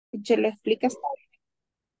¿Se lo explicas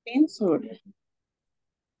bien sobre?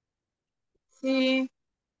 Sí,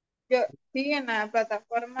 yo sí en la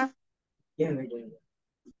plataforma.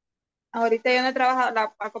 Ahorita yo no he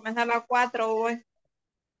trabajado a comenzar a las 4 hoy.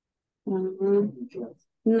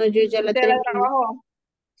 No, yo ya la ¿Usted la terminé. trabajó?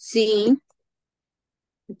 Sí,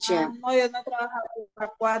 Ah, ya. no, yo no he trabajado a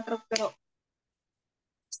las 4, pero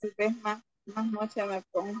tal vez más noche me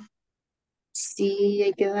pongo. Sí,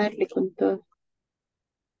 hay que darle con todo.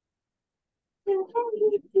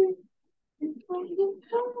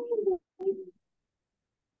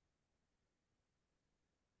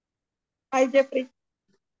 Ay, Jeffrey,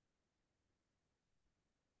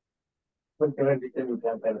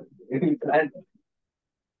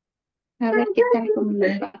 A ver qué tal como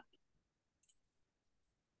nos va.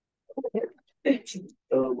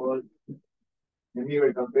 Todo gol. Mi amigo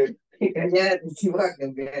el campeón. Ya, si va a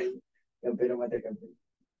campear. Campeón mata campeón.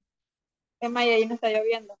 Emma, y ahí no está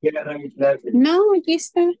lloviendo. Quiero agarrar mi clase. No, aquí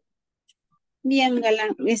está bien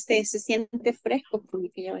galán. Se siente fresco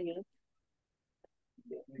porque ya va a llover.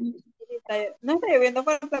 Sí, no está lloviendo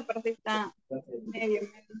fuerte, pero sí está medio.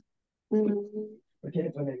 Mm, ¿Por qué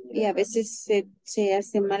le pones Y a mira? veces se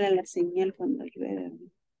hace mala la señal cuando llueve.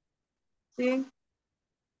 Sí,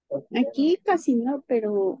 Aquí casi no,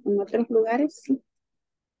 pero en otros lugares sí.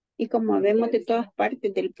 Y como vemos de todas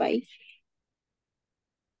partes del país.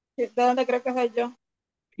 sí, ¿de dónde creo que soy yo?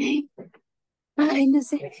 Ay, no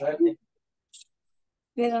sé.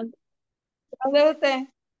 ¿De dónde? ¿Dónde es usted?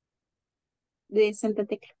 De Santa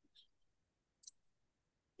Tecla.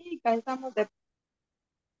 Sí, casi estamos de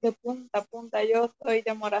punta a punta. Yo soy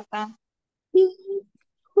de Morazán. Sí,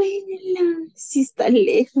 juela, sí está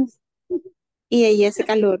lejos. Y ahí hace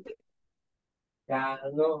calor. Ya,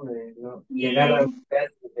 no, no. Y agarra un Sí,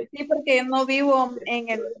 pedazo de sí, porque yo no vivo en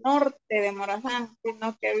el norte de Morazán,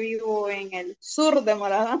 sino que vivo en el sur de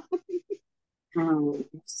Morazán. Ah,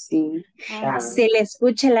 sí. Ajá. ah, Se le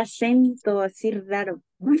escucha el acento así raro.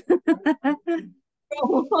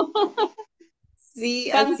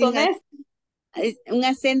 Sí, así Cantonés. un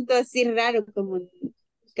acento así raro, como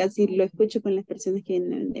casi lo escucho con las personas que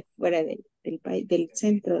vienen de fuera del país, del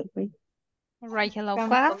centro del país. All right, hello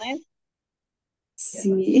Cantonés. class.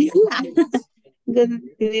 Sí. Good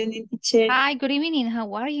evening, teacher. Hi, good evening.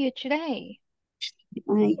 How are you today?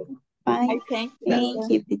 Ay, I fine. thank Thank you.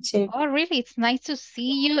 you, teacher. Oh, really? It's nice to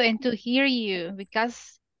see you and to hear you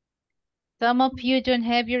because some of you don't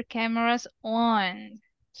have your cameras on.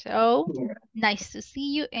 So nice to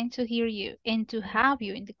see you and to hear you and to have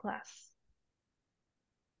you in the class.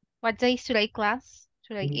 What day is today, class?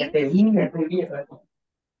 Today ya te is? vi, me fui vieja.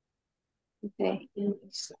 Okay.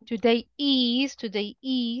 Today is Today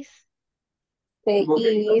is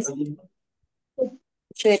 33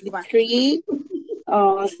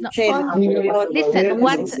 or no, 30 or listen,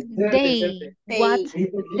 what 30 day? What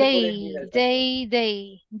day.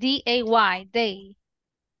 day? D-A-Y, day.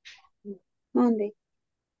 Monday.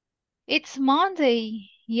 It's Monday.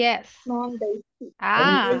 Yes. Monday.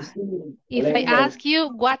 Ah, if I ask you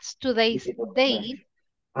what's today's date, it's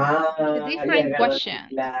a Ah, ya different agarra mi question.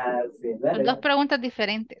 clase. Son Dale, dos dale. preguntas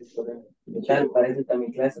diferentes. ¿Qué tal? Para eso está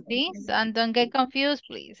mi clase. ¿Sí? So, don't get confused,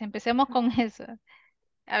 please. Empecemos con eso.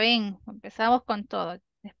 A ver, empezamos con todo.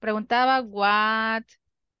 Les preguntaba what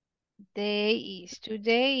day is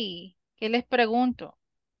today. ¿Qué les pregunto?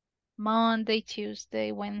 Monday,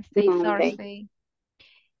 Tuesday, Wednesday, Monday. Thursday.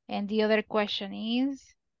 And the other question is,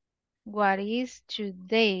 what is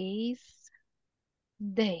today's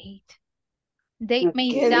date? Date may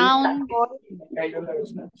Okay. ¿Qué día sound hoy?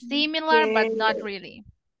 similar, but ¿Qué, not really.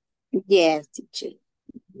 Yes, teacher.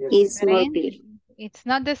 It's more ¿Ven? clear. It's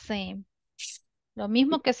not the same. Lo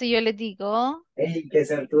mismo que si yo le digo, Ey, qué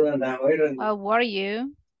sortudo anda, bueno. how are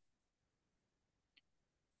you?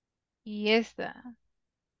 Y esta,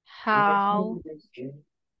 how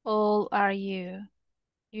old are you?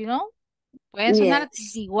 You know? Pueden sonar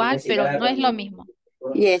Yes. Como igual, si pero no agarra es lo mi... mismo.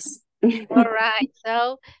 Yes. All right,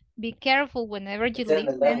 so be careful whenever you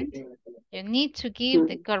listen. You need to give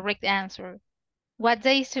the correct answer. What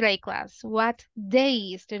day is today, class? What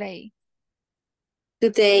day is today?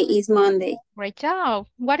 Today is Monday. Great job.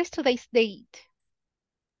 What is today's date?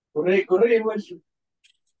 Corre, corre, guacho.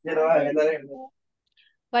 Ya no va a ganar.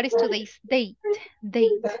 What is today's date?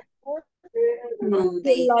 Date.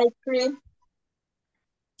 Monday. July 3?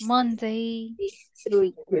 Monday,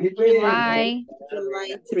 3. July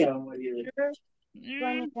July 3. 30.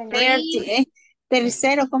 2020.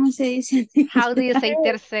 Tercero, ¿cómo se dice? How do you say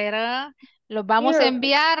tercera? Los vamos a Here,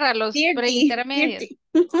 enviar a los 30. preintermedios.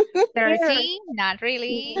 30. 30? Not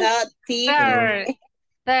really. Not 30. Third.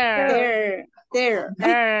 Third. here. Third. There.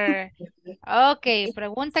 There. Ok,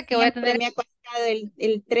 pregunta que voy a Siempre tener. me ha costado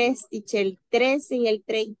el 3, el 13 y el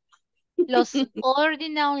 30. Los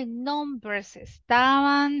ordinal numbers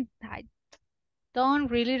estaban. I don't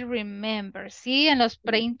really remember. Sí, en los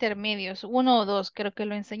preintermedios. 1 o 2 creo que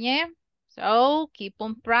lo enseñé. So, keep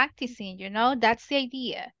on practicing, you know, that's the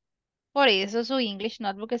idea. Por eso su English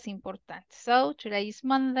notebook es importante. So, today is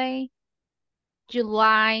Monday,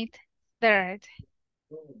 July 3rd.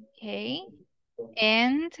 Okay.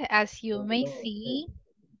 And as you may see,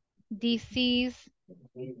 this is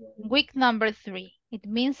week number 3. It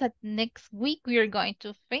means that next week we are going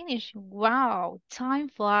to finish. Wow, time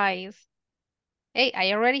flies. Hey,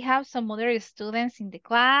 I already have some other students in the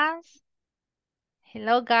class.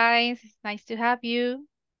 Hello guys, it's nice to have you.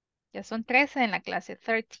 Ya son 13 en la clase,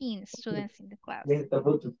 13 students in the class.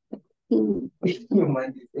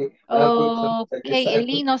 Ok,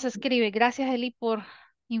 Eli nos escribe. Gracias, Eli, por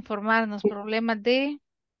informarnos. Problemas de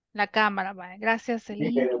la cámara. Vale. Gracias,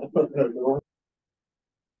 Eli.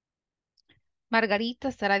 Margarita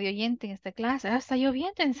estará de oyente en esta clase. Ah, está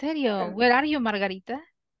lloviendo, en serio. Where are you, Margarita?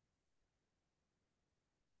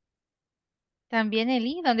 También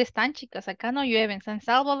Eli. ¿Dónde están, chicas? Acá no llueve. En San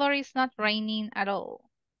Salvador it's not raining at all.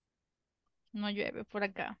 No llueve por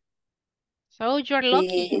acá. So you're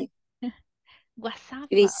lucky. WhatsApp.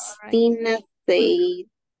 Right. Cristina said she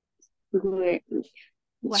lives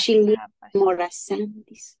WhatsApp. in Morazán.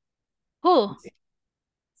 Who? Sí,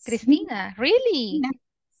 Cristina. Really?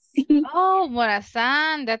 sí. Oh,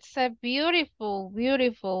 Morazán, that's a beautiful,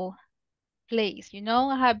 beautiful place. You know,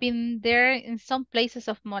 I have been there in some places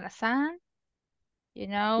of Morazán, you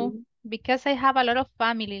know, because I have a lot of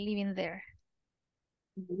family living there.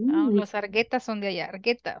 Mm, Los Arguetas son de allá.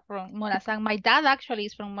 Argueta from Morazán. My dad actually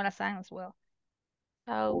is from Morazán as well.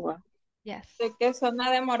 So, wow. yes. ¿De qué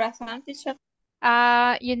zona de Morazán, teacher?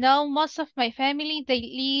 You know, most of my family, they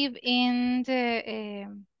live in the,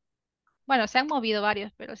 bueno, se han movido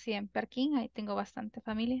varios, pero sí, en Perquín, ahí tengo bastante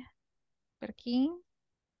familia. Perquín,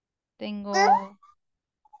 tengo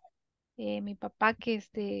mi papá que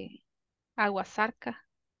es de Aguasarca.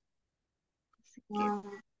 Así que Ah,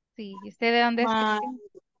 sí. ¿Y usted de dónde es, ma-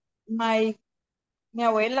 Cristian? mi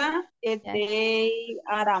abuela es Ya. de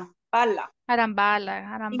Arampala. Arambala, Y mi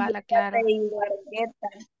Arambala, tía claro. de Iguargueta,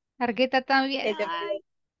 Argueta también. es de Ay,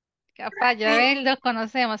 capaz, ya ven, los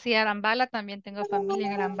conocemos. Sí, Arambala también tengo familia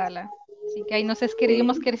en Arambala. Así que ahí nos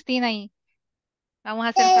escribimos, sí. Cristina, y vamos a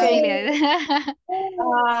hacer familia.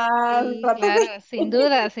 Ah, Sí, rato claro, de-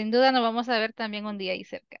 sin duda nos vamos a ver también un día ahí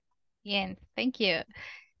cerca. Bien, thank you.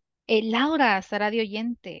 Laura estará de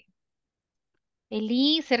oyente.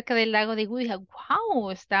 Elí, cerca del lago de Guija.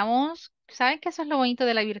 ¡Wow! Estamos, ¿saben que eso es lo bonito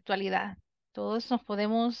de la virtualidad? Todos nos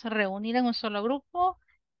podemos reunir en un solo grupo,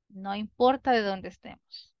 no importa de dónde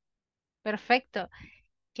estemos. Perfecto.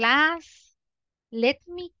 Class, let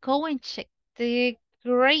me go and check the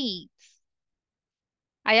grades.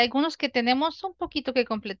 Hay algunos que tenemos un poquito que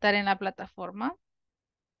completar en la plataforma.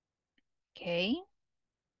 Ok.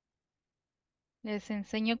 Les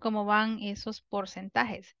enseño cómo van esos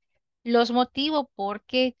porcentajes. Los motivo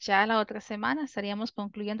porque ya la otra semana estaríamos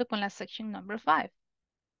concluyendo con la section number 5.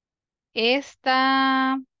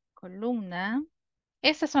 Esta columna,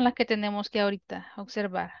 estas son las que tenemos que ahorita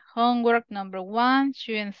observar. Homework number 1,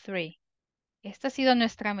 2 and 3. Esta ha sido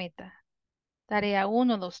nuestra meta. Tarea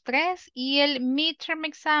 1, 2, 3 y el midterm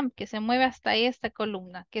exam que se mueve hasta esta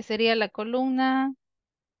columna, que sería la columna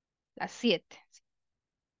la 7.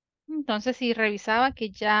 Entonces, si revisaba que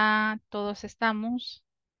ya todos estamos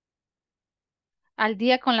al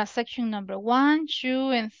día con la section number 1,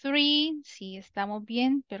 2 and 3. Sí, estamos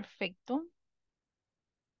bien, perfecto.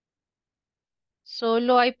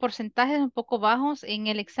 Solo hay porcentajes un poco bajos en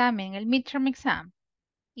el examen, el midterm exam.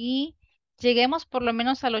 Y lleguemos por lo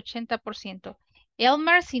menos al 80%.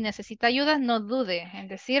 Elmer, si necesita ayuda, no dude en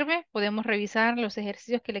decirme. Podemos revisar los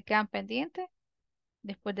ejercicios que le quedan pendientes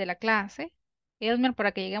después de la clase. Elmer,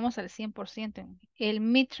 para que lleguemos al 100% en el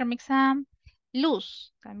midterm exam.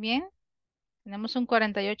 Luz, también. Tenemos un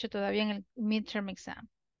 48 todavía en el midterm exam.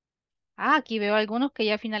 Ah, aquí veo algunos que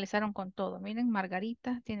ya finalizaron con todo. Miren,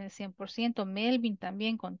 Margarita tiene el 100%, Melvin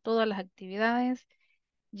también con todas las actividades,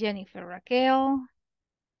 Jennifer Raquel,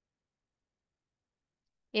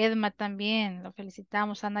 Edma también, lo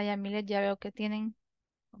felicitamos, Ana y Amilet, ya veo que tienen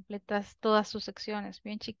completas todas sus secciones.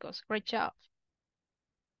 Bien, chicos, great job.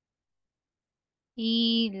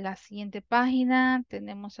 Y la siguiente página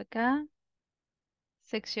tenemos acá,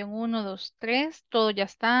 sección 1, 2, 3, todos ya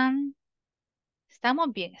están.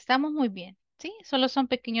 Estamos bien, estamos muy bien. Sí, solo son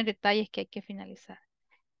pequeños detalles que hay que finalizar.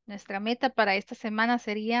 Nuestra meta para esta semana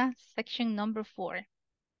sería section number 4.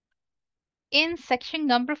 in section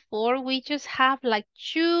number 4, we just have like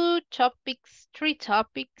 2 topics, 3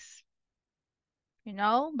 topics, you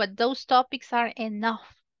know, but those topics are enough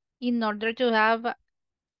in order to have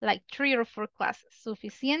like 3 or 4 classes.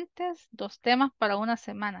 Suficientes, 2 temas para una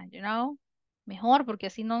semana, you know. Mejor porque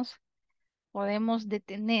así nos podemos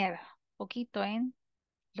detener un poquito en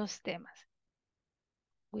los temas.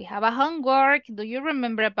 We have a homework. Do you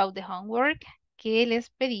remember about the homework? Que les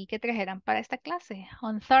pedí que trajeran para esta clase.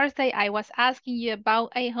 On Thursday, I was asking you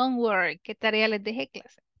about a homework. ¿Qué tarea les dejé,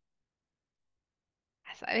 clase?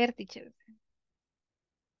 A saber, teacher.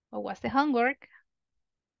 What was the homework?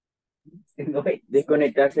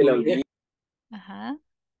 Desconectarse la audiencia. Uh-huh.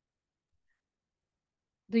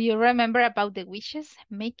 Do you remember about the wishes?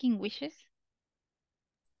 Making wishes?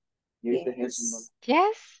 Yes.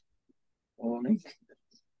 Yes?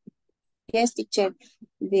 Yes, teacher.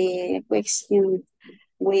 The question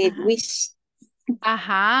with wish.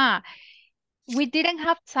 Ajá. We didn't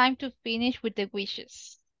have time to finish with the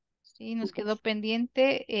wishes. Sí, nos quedó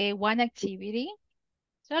pendiente one activity.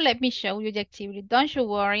 So let me show you the activity. Don't you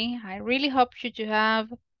worry. I really hope you to have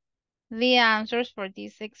the answers for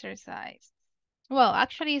this exercise. Well,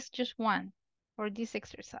 actually, it's just one for this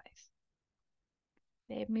exercise.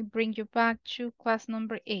 Let me bring you back to class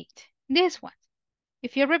number 8. This one.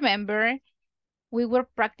 If you remember, we were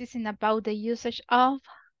practicing about the usage of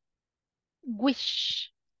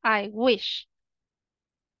wish. I wish.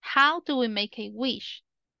 How do we make a wish?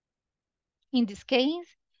 In this case,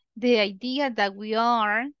 the idea that we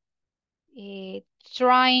are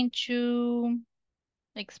trying to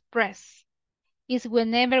express is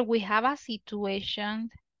whenever we have a situation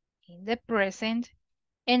in the present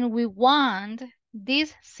and we want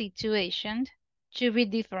this situation to be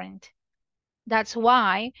different. That's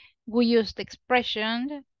why we use the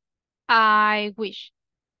expression I wish,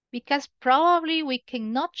 because probably we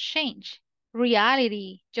cannot change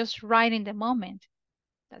reality just right in the moment.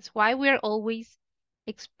 That's why we're always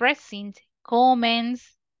expressing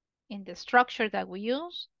comments in the structure that we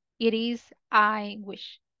use. It is I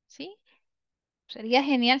wish. ¿Sí? Sería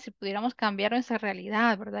genial si pudiéramos cambiar esa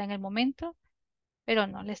realidad, ¿verdad? En el momento, pero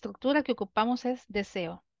no, la estructura que ocupamos es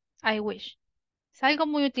deseo. I wish. Es algo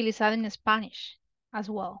muy utilizado en Spanish as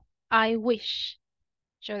well. I wish.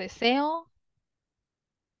 Yo deseo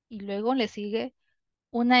y luego le sigue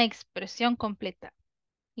una expresión completa.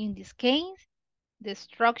 In this case, the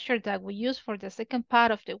structure that we use for the second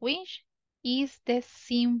part of the wish is the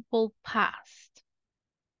simple past.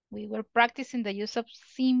 We were practicing the use of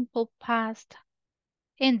simple past,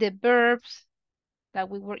 and the verbs that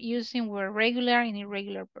we were using were regular and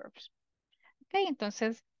irregular verbs. Ok,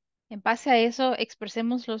 entonces, en base a eso,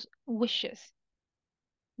 expresemos los wishes.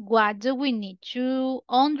 What do we need to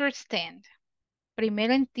understand?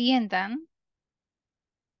 Primero entiendan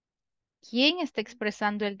quién está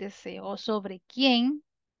expresando el deseo o sobre quién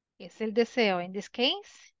es el deseo. In this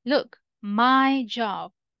case, look, my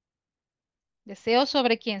job. ¿Deseo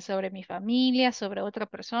sobre quién? ¿Sobre mi familia? ¿Sobre otra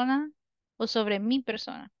persona? ¿O sobre mi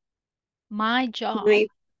persona? My job.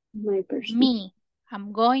 My person. Me.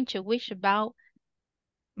 I'm going to wish about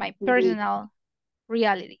my personal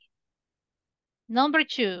reality. Number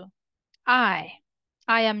 2, I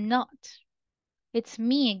am not. It's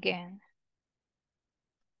me again.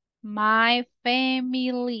 My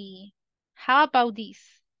family. How about this?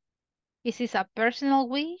 Is this a personal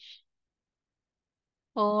wish?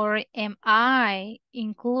 Or am I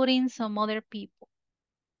including some other people?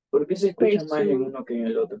 ¿Por qué se escucha más en uno que en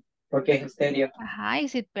el otro? Porque es estéreo. Ajá,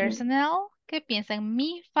 is it personal? ¿Qué piensan?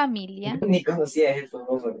 Mi familia. Ni conocía eso,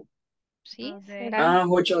 ¿no? Sí, Ok. será.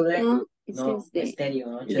 8D. No, it No, says the,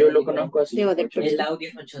 estéreo. 8D. Yo lo conozco así. the other 8D. person. El audio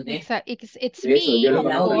es 8D. It's Eso, me, yo lo of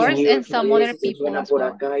conozco course, así, and some 8D, other se people suena as por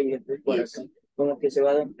well. acá y después por acá. Como que se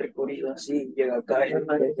va de un recorrido así, llega acá y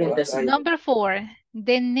después por acá. Number 4,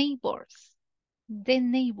 the neighbors. The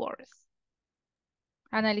neighbors.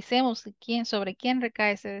 Analicemos sobre quién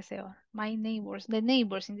recae ese deseo. My neighbors, the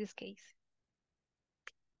neighbors in this case.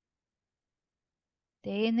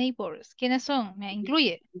 The neighbors. ¿Quiénes son? ¿Me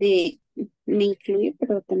incluye? Me incluye,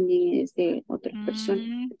 pero también es de otra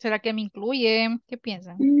persona. ¿Será que me incluye? ¿Qué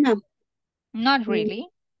piensan? No. Not really.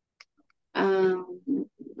 Ah,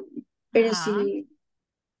 pero Ajá. sí.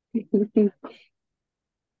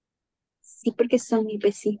 Sí, porque son mis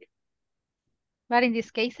vecinos. But in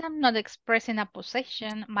this case, I'm not expressing a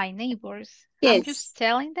possession, my neighbors. I'm just Yes.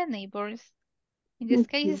 telling the neighbors. In this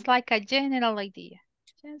case, it's like a general idea.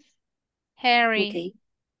 Just Harry. Okay.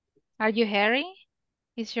 Are you Harry?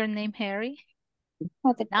 Is your name Harry?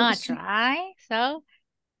 Otra Not, persona. right? So,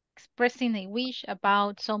 expressing a wish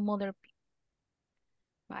about some other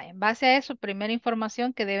people. Vaya, en base a eso, primera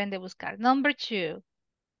información que deben de buscar. Number 2,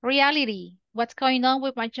 reality. What's going on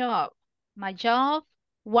with my job? My job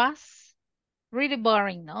was really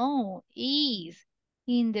boring. No, is.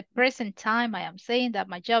 In the present time, I am saying that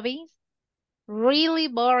my job is really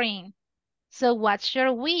boring. So what's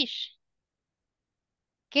your wish?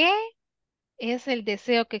 ¿Qué es el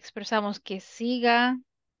deseo que expresamos que siga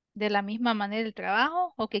de la misma manera el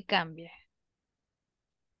trabajo o que cambie?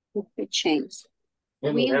 The change.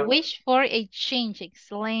 We wish for a change.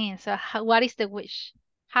 Explain. So what is the wish?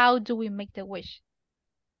 How do we make the wish?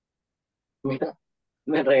 Mira,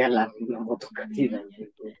 me regalaron una moto cotizan.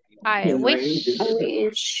 I wish. I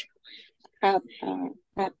wish have a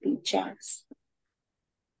happy jazz.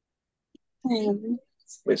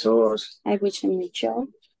 Pues sos. I wish a new job.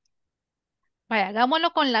 Vaya,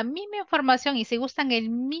 hagámoslo con la misma información y si gustan el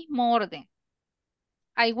mismo orden.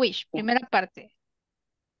 I wish, primera parte.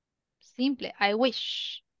 Simple, I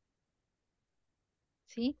wish.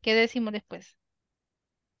 ¿Sí? ¿Qué decimos después?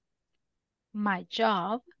 My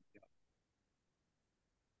job.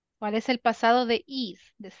 ¿Cuál es el pasado de is?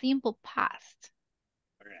 The simple past.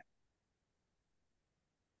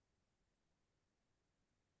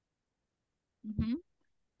 Ujú.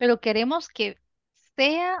 Pero queremos que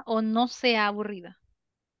sea o no sea aburrida.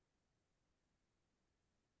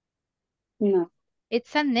 No.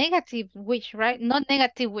 It's a negative wish, right? Not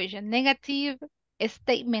negative wish, a negative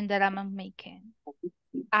statement that I'm making.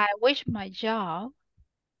 I wish my job.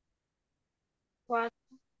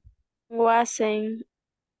 Wasn't.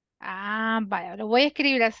 Vaya, lo voy a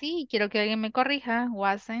escribir así y quiero que alguien me corrija.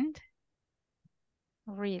 Wasn't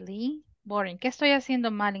really boring. ¿Qué estoy haciendo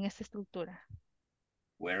mal en esta estructura?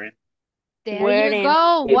 There you Wearing.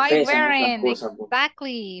 go. Qué Why pesan estas wearing? cosas, po.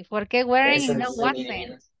 Exactly. ¿Por qué wearing y Pesan, no sí.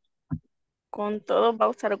 wasn't? Con todo va a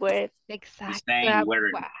usar wear. Exacto.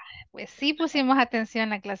 Pues sí pusimos atención en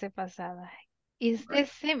la clase pasada. It's the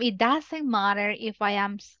same. It doesn't matter if I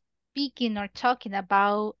am speaking or talking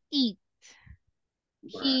about eat.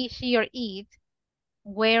 He, she, or it.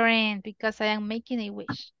 Wearing, because I am making a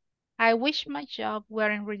wish. I wish my job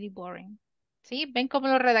weren't really boring. ¿Sí? ¿Ven cómo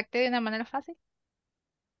lo redacté de una manera fácil?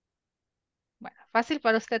 Bueno, fácil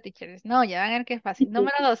para usted, teachers. No, ya van a ver que es fácil.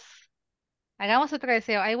 Número 2. Hagamos otro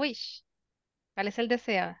deseo. I wish. ¿Cuál es el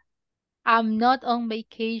deseo? I'm not on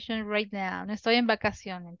vacation right now. No estoy en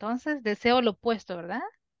vacación. Entonces, deseo lo opuesto, ¿verdad?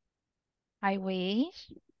 I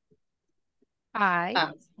wish. I.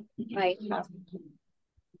 I have.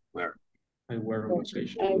 I wear on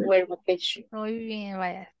vacation. I wear vacation. Muy bien,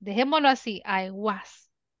 vaya. Dejémoslo así. I was.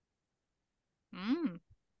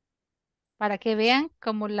 Para que vean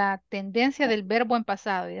como la tendencia del verbo en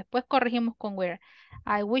pasado. Y después corregimos con were.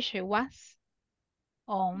 I wish I was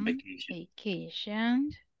on vacation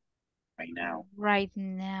right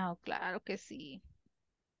now. Claro que sí.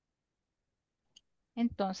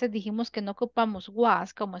 Entonces dijimos que no ocupamos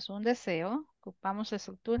was como es un deseo. Ocupamos la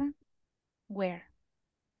estructura were.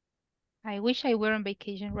 I wish I were on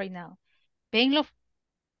vacation right now. Ven lo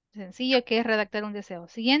sencillo que es redactar un deseo.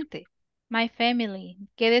 Siguiente. My family.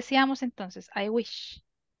 ¿Qué deseamos entonces? I wish.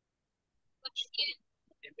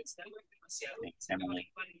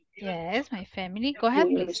 Yes, my family. Go ahead,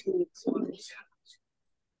 please.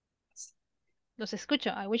 Los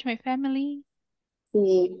escucho. I wish my family.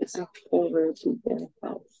 Sí, over to the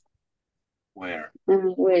house. Where?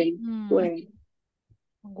 Where? Where?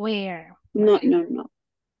 Where. No, no, no.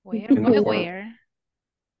 Where.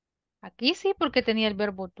 Aquí sí porque tenía el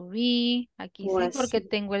verbo to be. Aquí sí Was. porque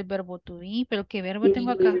tengo el verbo to be. Pero ¿qué verbo tengo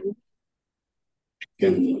acá?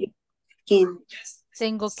 Can.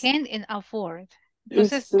 Tengo can and afford.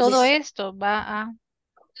 Entonces todo esto va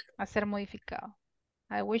a ser modificado.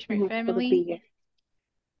 I wish my family.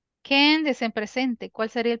 Can es en presente. ¿Cuál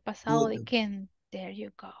sería el pasado de can? There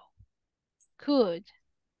you go. Could.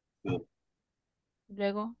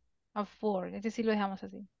 Luego afford. Este sí lo dejamos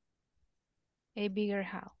así. A bigger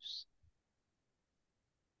house.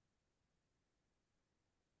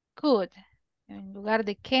 Could. En lugar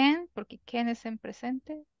de can, porque can es en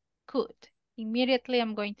presente, could. Immediately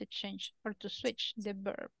I'm going to change or to switch the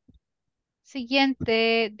verb.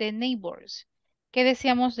 Siguiente, the neighbors. ¿Qué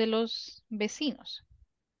decíamos de los vecinos?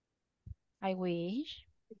 I wish.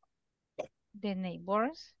 The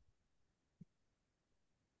neighbors.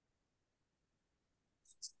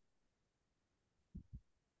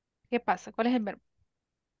 ¿Qué pasa? ¿Cuál es el verbo?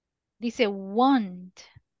 Dice want.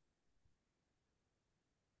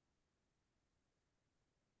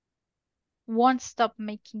 Won't stop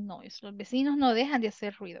making noise. Los vecinos no dejan de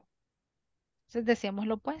hacer ruido. Entonces decíamos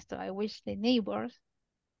lo opuesto. I wish the neighbors.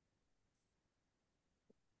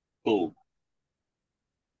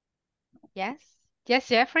 Yes. Yes,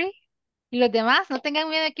 Jeffrey. Y los demás, no tengan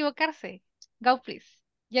miedo de equivocarse. Go, please.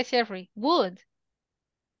 Yes, Jeffrey. Would.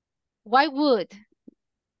 Why would?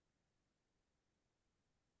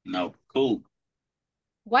 No, cool,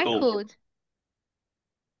 Why cool. could?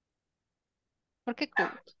 ¿Por qué could?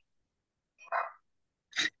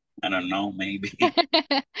 I don't know, maybe.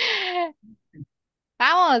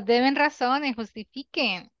 Vamos, deben razones,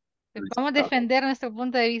 justifiquen. Vamos a defender nuestro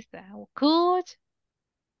punto de vista. Could.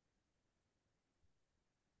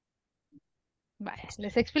 Vale,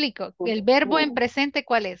 les explico. El verbo en presente,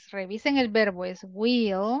 ¿cuál es? Revisen el verbo. Es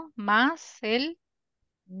will más el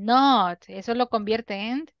not. Eso lo convierte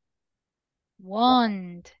en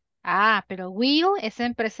won't. Ah, pero will es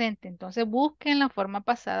en presente. Entonces busquen la forma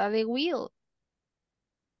pasada de will.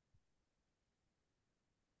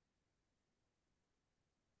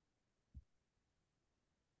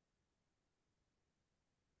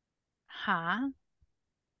 Ajá.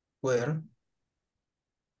 Where.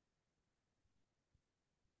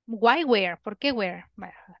 Why where? ¿Por qué where?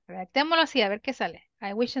 Bueno, redactémoslo así, a ver qué sale.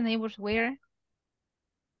 I wish the neighbors were.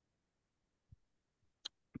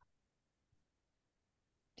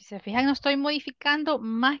 Si se fijan, no estoy modificando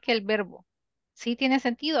más que el verbo. Sí tiene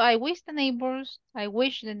sentido. I wish the neighbors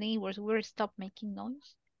would stop making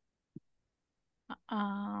noise.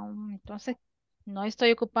 Entonces, no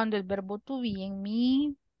estoy ocupando el verbo to be en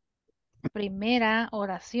mi primera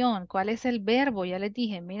oración. ¿Cuál es el verbo? Ya les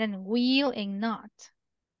dije, miren, will and not.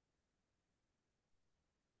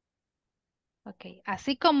 Ok,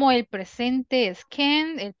 así como el presente es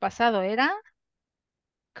can, el pasado era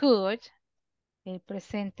could, el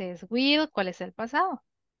presente es will, ¿cuál es el pasado?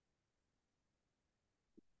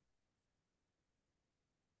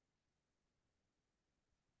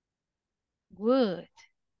 Would,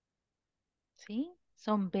 ¿sí?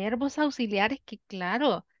 Son verbos auxiliares que,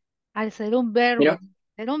 claro, al Mira,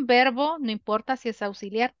 ser un verbo, no importa si es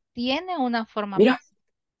auxiliar, tiene una forma mira. pasada,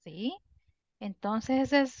 ¿sí? Entonces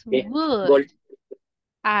ese es Bien, would. gol.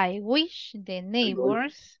 I wish the Hay gol.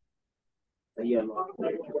 neighbors Ahí ya no.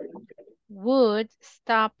 would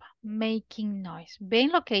stop making noise.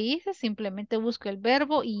 ¿Ven lo que hice? Simplemente busco el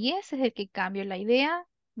verbo y ese es el que cambio. La idea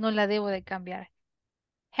no la debo de cambiar.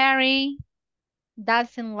 Harry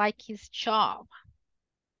doesn't like his job.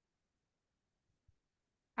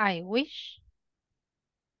 I wish.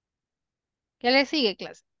 ¿Qué le sigue,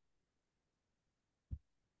 clase?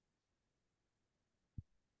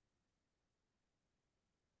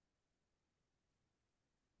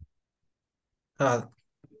 Had.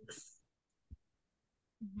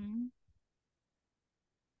 Ujú.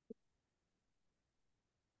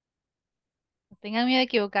 No tengan miedo de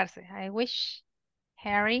equivocarse. I wish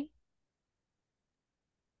Harry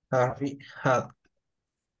Harry had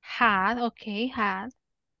had, okay, had.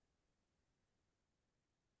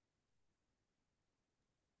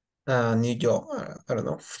 a new job. I don't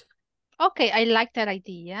know. Okay, I like that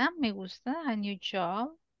idea. Me gusta. A new job.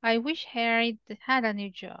 I wish Harry had a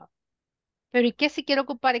new job. Pero ¿y qué si quiero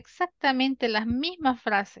ocupar exactamente las mismas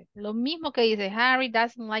frases? Lo mismo que dice Harry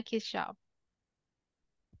doesn't like his job.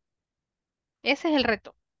 Ese es el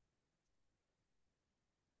reto.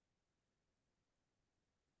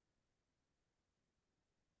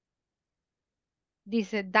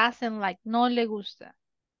 Dice doesn't like, no le gusta.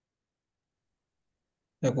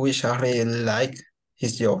 I wish Harry liked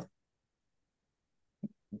his job.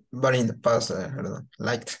 But in the past, I don't know,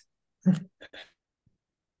 liked.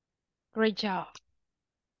 Great job.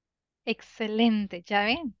 Excelente, ¿ya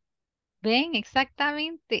ven? Ven,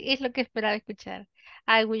 exactamente, es lo que esperaba escuchar.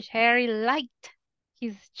 I wish Harry liked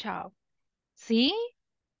his job. ¿Sí?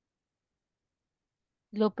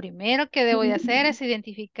 Lo primero que debo de hacer es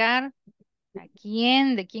identificar a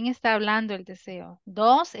quién, de quién está hablando el deseo.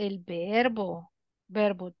 Dos, el verbo.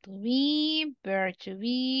 Verbo to be, verb to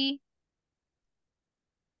be,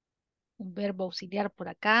 un verbo auxiliar por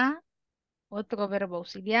acá, otro verbo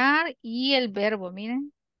auxiliar y el verbo,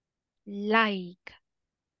 miren, like.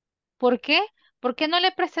 ¿Por qué? ¿Por qué no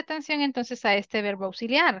le presté atención entonces a este verbo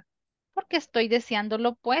auxiliar? Porque estoy deseando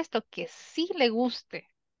lo opuesto, que sí le guste,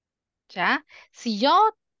 ¿ya? Si yo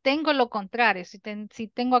tengo lo contrario, si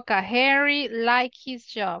tengo acá Harry like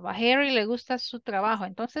his job, a Harry le gusta su trabajo,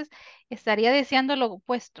 entonces estaría deseando lo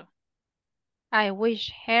opuesto. I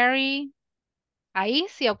wish Harry, ahí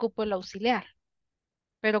sí ocupo el auxiliar,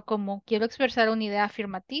 pero como quiero expresar una idea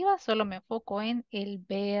afirmativa, solo me enfoco en el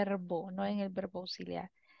verbo, no en el verbo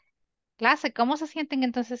auxiliar. Clase, ¿cómo se sienten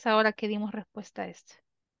entonces ahora que dimos respuesta a esto?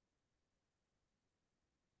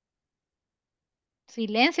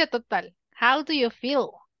 Silencio total. How do you feel?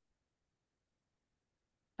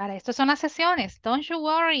 Para esto son las sesiones. Don't you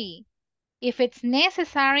worry. If it's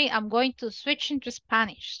necessary, I'm going to switch into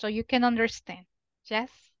Spanish so you can understand. Yes?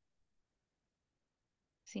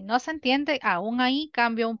 Si no se entiende, aún ahí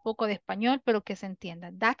cambio un poco de español, pero que se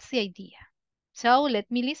entienda. That's the idea. So let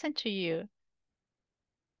me listen to you.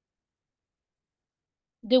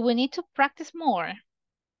 Do we need to practice more?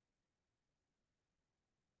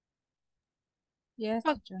 Yes,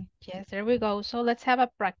 Oh, teacher. yes, there we go. So let's have a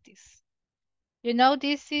practice. You know,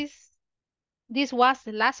 this was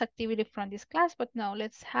the last activity from this class, but no,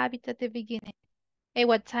 let's have it at the beginning. Hey,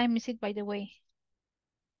 what time is it, by the way?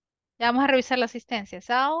 Ya vamos a revisar la asistencia.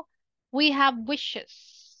 So, we have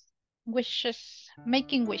wishes. Wishes,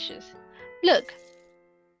 making wishes. Look,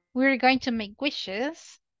 we're going to make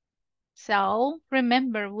wishes. So,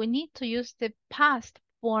 remember, we need to use the past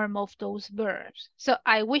form of those verbs. So,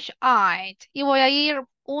 I wish I'd. Y voy a ir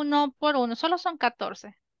uno por uno. Solo son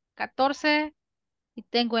 14. 14 y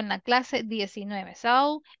tengo en la clase 19.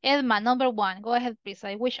 So, Edma, number 1. Go ahead, please.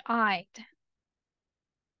 I wish I'd.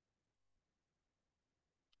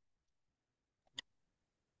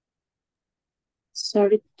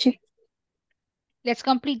 Sorry, teacher. Let's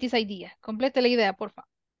complete this idea. Complete la idea, por favor.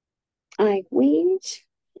 I wish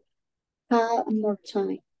had more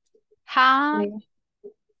time. Have,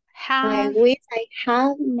 I have, wish I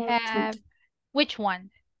had more have. time. Which one?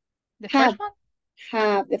 The Have. first one?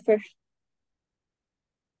 Have the first.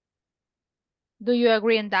 Do you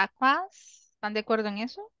agree in that class? ¿Están de acuerdo en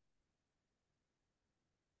eso?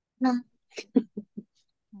 No.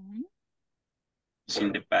 Mhm. It's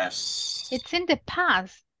in the past. It's in the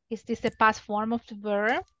past. Is this the past form of the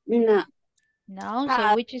verb? No. No, so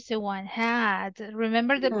Had. which is the one? Had.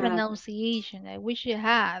 Remember the Had. pronunciation. I wish you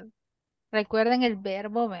had. Recuerden el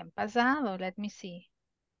verbo en pasado. Let me see.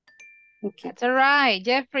 Okay. That's all right.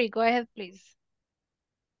 Jeffrey, go ahead, please.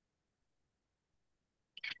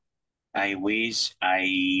 I wish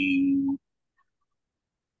I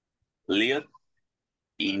lived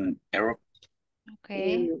in Europe.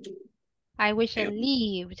 Okay. I wish I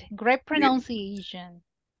lived. Great pronunciation.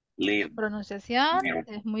 Live. Pronunciación Europe.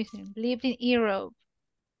 es muy simple. Lived in Europe.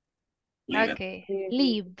 Live. Okay.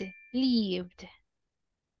 Lived. Lived.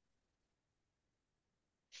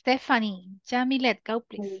 Stephanie, Jamilet, go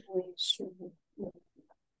please.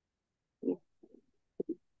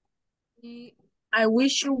 I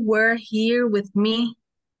wish you were here with me.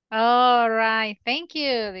 All right. Thank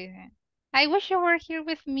you. Lisa. I wish you were here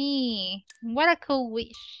with me. What a cool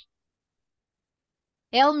wish.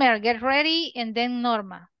 Elmer, get ready, and then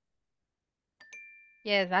Norma.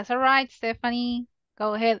 Yes, that's all right, Stephanie.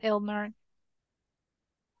 Go ahead, Elmer.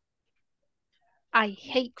 I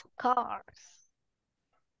hate cars.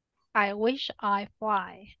 I wish I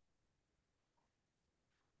fly.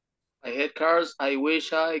 I hate cars. I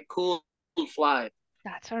wish I could fly.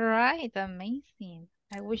 That's all right. Amazing.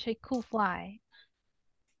 I wish I could fly.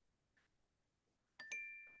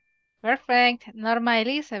 Perfect. Norma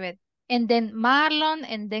Elizabeth. And then Marlon,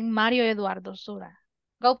 and then Mario Eduardo Sura.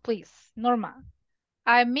 Go please, Norma.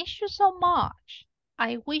 I miss you so much.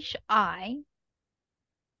 I wish I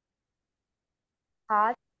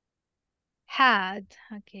had.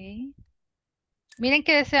 Okay. Miren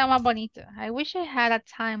que deseo más bonito. I wish I had a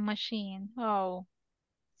time machine. Oh,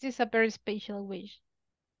 this is a very special wish.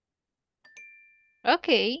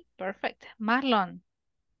 Okay, perfect. Marlon,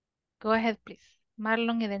 go ahead, please.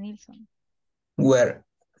 Marlon Edenilson. Where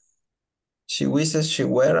she wishes she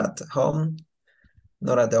were at home,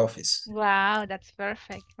 not at the office. Wow, that's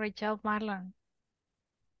perfect. Great job, Marlon.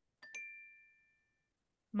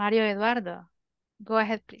 Mario Eduardo, go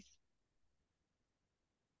ahead, please.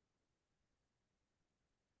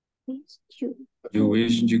 You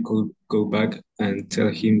wish you could go back and tell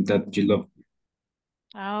him that you love him.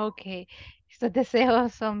 Ok, estos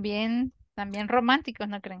deseos son también románticos,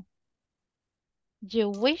 ¿no creen? You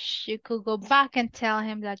wish you could go back and tell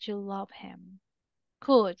him that you love him.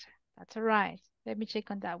 Could, that's all right. Let me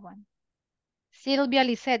check on that one. Sylvia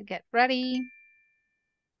Lisette, get ready.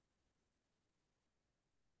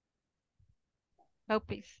 Go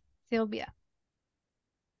please, Sylvia.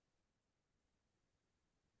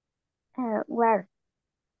 Where?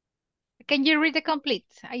 Can you read the complete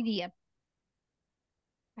idea?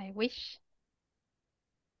 I wish.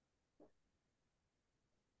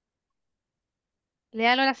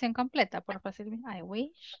 Lea la oración completa, por favor, Sylvia. I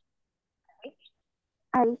wish.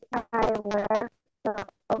 I were so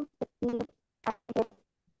obsessive.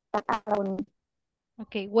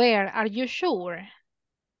 Okay, where? Are you sure?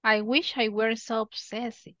 I wish I were so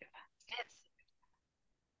obsessive.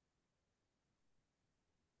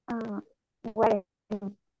 Where?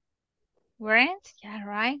 Weren't? Yeah,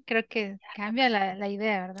 right. Creo que cambia la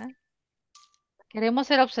idea, ¿verdad? ¿Queremos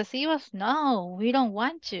ser obsesivos? No, we don't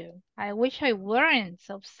want to. I wish I weren't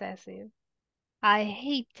so obsessive. I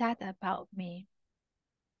hate that about me.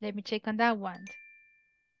 Let me check on that one.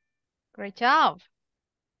 Great job.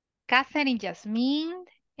 Catherine Jasmine,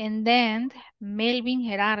 and then Melvin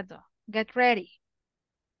Gerardo. Get ready.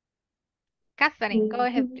 Catherine, go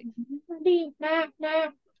ahead, please.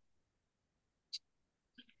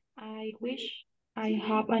 I wish I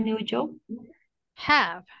have a new job.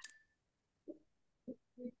 Have.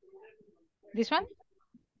 This one?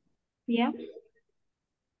 Yeah.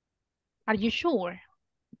 Are you sure?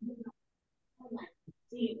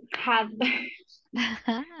 Have.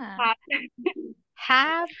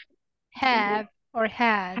 Have, or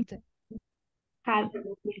had?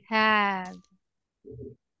 Had.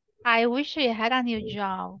 I wish I had a new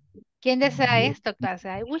job. ¿Quién desea esto, clase?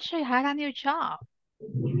 I wish I had a new job.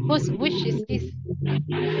 Whose wish is this?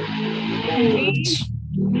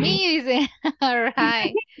 Me, dice. All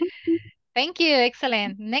right. Thank you.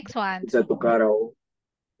 Excellent. Next one.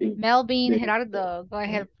 Melvin Gerardo. Go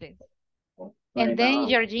ahead, please. And then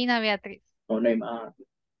Georgina Beatriz.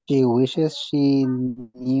 She wishes she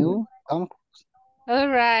knew Tom. All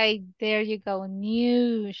right. There you go.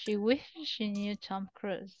 Knew. She wishes she knew Tom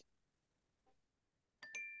Cruise.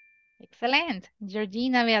 Excellent.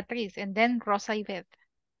 Georgina Beatriz. And then Rosa Ivette.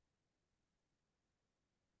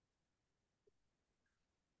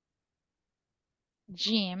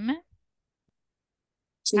 Jim.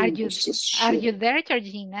 Are you there,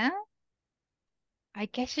 Georgina? I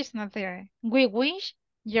guess she's not there. We wish,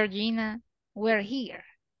 Georgina, were here.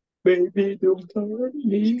 Baby, don't hurt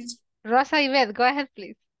me. Rosa Ivette, go ahead,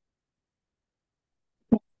 please.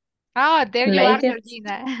 Oh, there you Like are, it.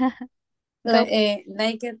 Georgina.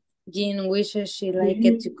 Like it. Jean wishes she liked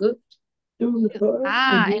it to cook.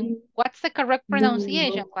 And what's the correct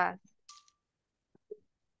pronunciation, class?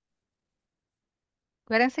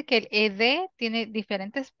 Acuérdense que el ed tiene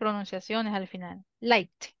diferentes pronunciaciones al final.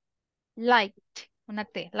 Liked, una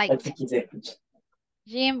T, liked.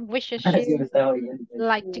 Jim wishes she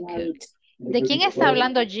liked to cook. ¿De quién está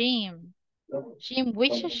hablando Jim? Jim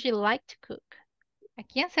wishes she liked to cook. ¿A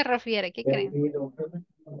quién se refiere? ¿Qué creen?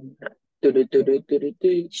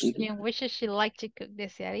 Jim wishes she liked to cook.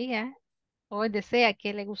 Desearía o desea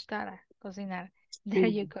que le gustara cocinar. There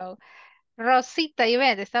you go. Rosita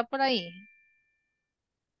Ivette, ¿está por ahí?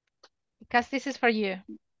 Because this is for you.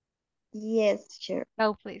 Yes, sure.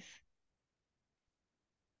 Go, please.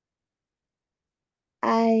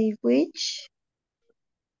 I wish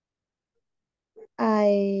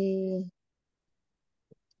I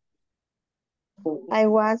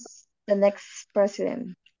was the next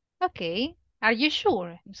president. Okay. Are you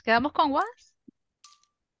sure? ¿Nos quedamos con was?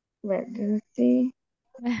 Well, let's see.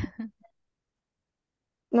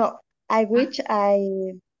 No, I wish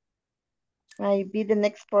I be the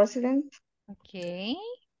next president. Okay.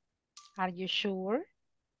 Are you sure?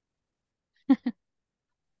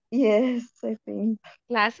 Yes, I think.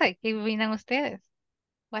 Clase, ¿qué opinan ustedes?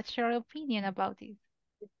 What's your opinion about this?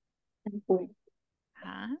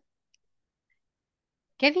 ¿Ah?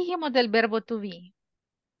 ¿Qué dijimos del verbo to be?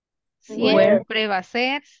 Siempre va a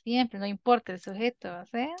ser, siempre, no importa el sujeto, va a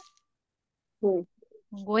ser.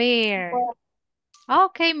 Where.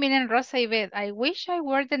 Okay, miren, Rosa y Beth, I wish I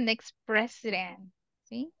were the next president.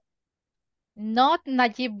 ¿Sí? Not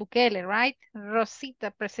Nayib Bukele, right?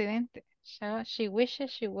 Rosita, presidente. So she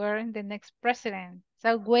wishes she were the next president.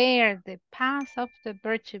 So where, the past of the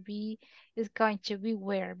verb to be is going to be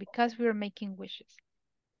where, because we're making wishes.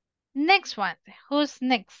 Next one, who's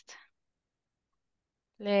next?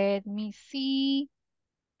 Let me see.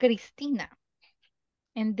 Cristina.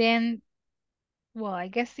 And then, well, I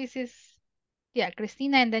guess this is, yeah,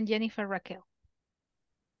 Cristina and then Jennifer Raquel.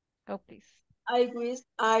 Go, please. I wish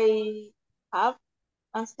I have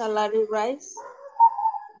a salary rise.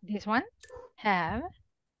 This one? Have.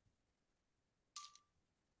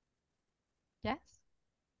 Yes.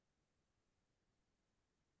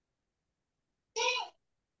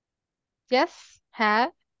 Yes,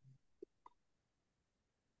 have.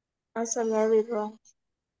 A salary rise.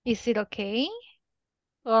 Is it okay?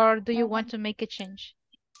 Or do you want to make a change?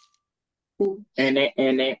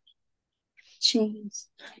 Change.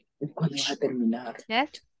 ¿Cuándo vas a terminar? Yes?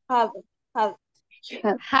 Have.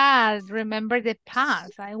 Had. Remember the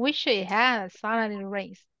past. I wish I had a salary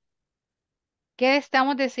raise. ¿Qué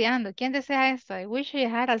estamos deseando? ¿Quién desea esto? I wish I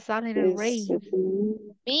had a salary raise.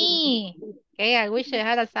 Me. Okay, I wish I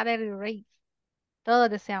had a salary raise. Todos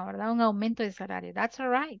deseamos, ¿verdad? Un aumento de salario. That's all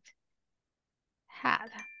right. Had.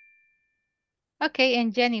 Okay,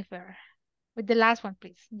 and Jennifer. With the last one,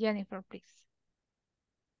 please. Jennifer, please.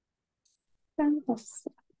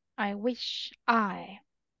 I wish I.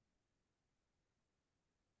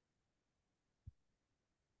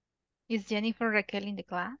 Is Jennifer Raquel in the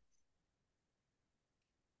class?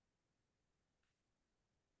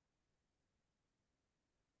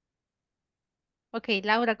 Okay,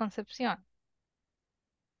 Laura Concepción.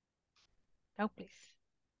 Go, please.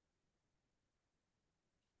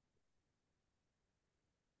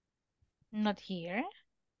 Not here.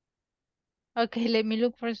 Okay, let me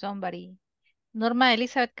look for somebody. Norma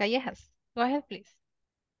Elizabeth Callejas. Go ahead, please.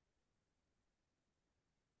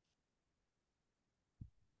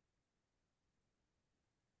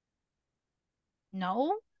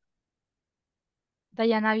 No.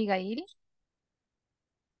 Diana Abigail.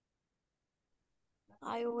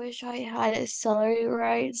 I wish I had a salary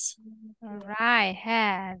rise. All right,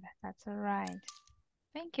 had. That's all right.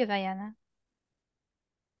 Thank you, Diana.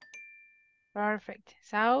 Perfect.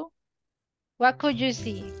 So, what could you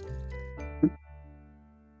see?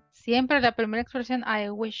 Siempre la primera expresión, I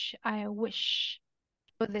wish, I wish.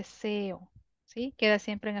 Yo deseo. ¿Sí? Queda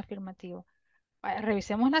siempre en afirmativo. Vaya,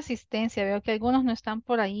 revisemos la asistencia. Veo que algunos no están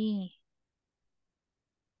por ahí.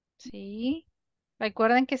 Sí.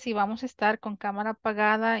 Recuerden que si vamos a estar con cámara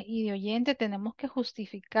apagada y de oyente, tenemos que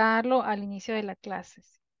justificarlo al inicio de la clase.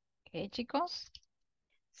 ¿Ok, chicos?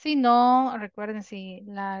 Si no, recuerden, si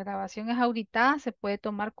la grabación es auditada, se puede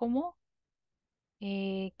tomar como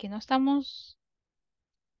que no estamos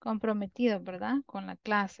comprometidos, ¿verdad? Con la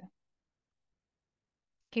clase.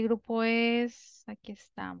 ¿Qué grupo es? Aquí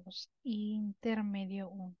estamos. Intermedio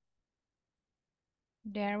 1.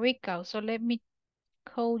 There we go. So let me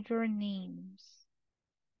call your names.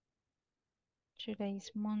 Today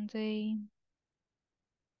is Monday.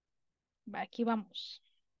 Aquí vamos.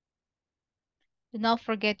 Do not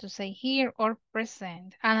forget to say here or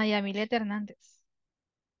present. Ana Yamilet Hernández.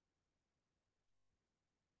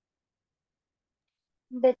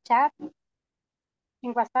 The chat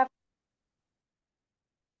in WhatsApp.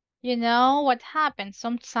 You know what happens?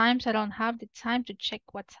 Sometimes I don't have the time to check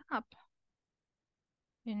WhatsApp.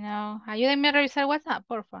 You know, ayúdenme a revisar WhatsApp,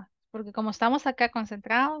 porfa. Porque como estamos acá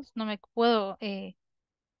concentrados, no me puedo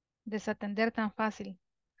desatender tan fácil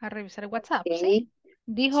a revisar WhatsApp, ¿sí?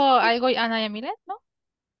 Dijo algo Ana Yamilet, ¿no?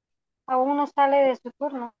 Aún no sale de su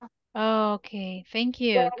turno. Ok, thank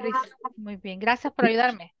you, Chris. Muy bien, gracias por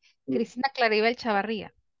ayudarme. Cristina Claribel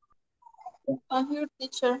Chavarría. I'm here,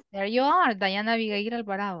 teacher. There you are, Diana Abigail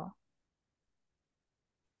Alvarado.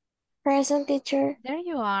 Present, teacher. There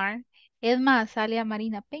you are. Edma Azalia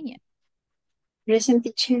Marina Peña. Present,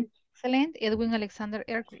 teacher. Excellent. Edwin Alexander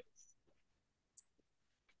Hercules.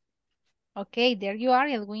 Okay, there you are,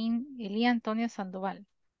 Edwin Elia Antonio Sandoval.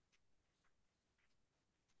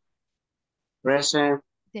 Present.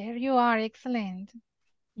 There you are, excellent.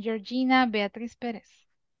 Georgina Beatriz Pérez.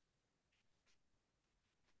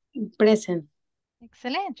 Present.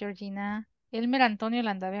 Excelente, Georgina. Elmer Antonio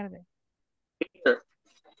Landaverde. Here.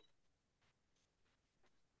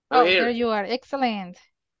 Oh, I'm there here. you are, excellent.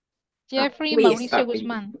 Jeffrey Uy, Mauricio está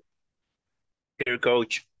Guzmán. Here,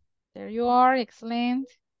 coach. There you are, excellent.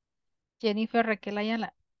 Jennifer Raquel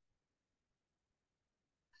Ayala.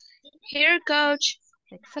 Here, coach.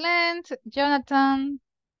 Excellent. Jonathan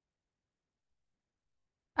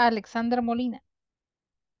Alexander Molina.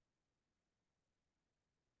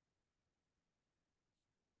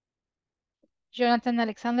 Jonathan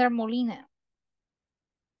Alexander Molina.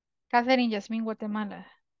 Catherine Yasmín Guatemala.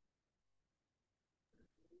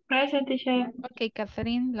 Present, teacher. Ok,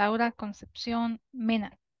 Catherine Laura Concepción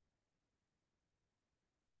Mena.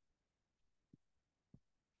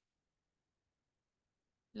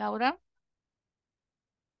 Laura.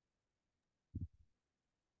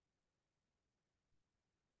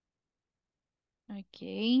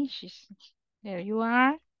 Okay, there you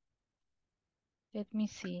are. Let me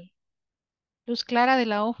see. Luz Clara de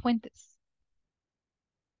la O Fuentes.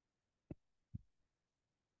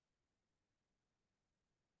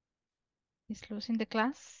 Is Luz in the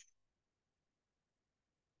class?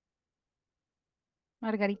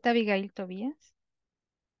 Margarita Abigail Tobías.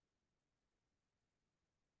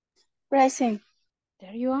 Present.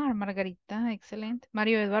 There you are, Margarita. Excellent.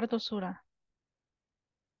 Mario Eduardo Sura.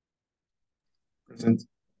 Present.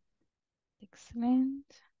 Excellent.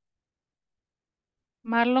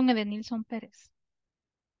 Marlon Edenilson Pérez.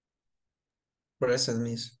 Present,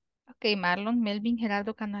 miss. Ok, Marlon Melvin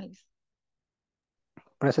Gerardo Canales.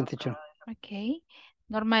 Present, teacher. Ok.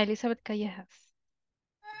 Norma Elizabeth Callejas.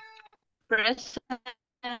 Present.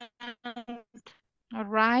 All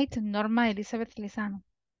right. Norma Elizabeth Lizano.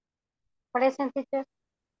 Present, teacher.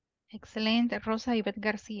 Excelente. Rosa Ivette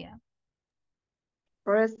García.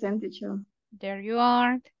 Present, teacher. There you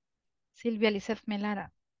are. Silvia Lizeth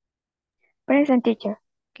Melara. Present, teacher.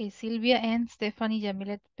 Okay, Silvia and Stephanie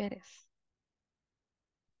Yamilet Perez.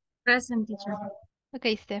 Present, teacher.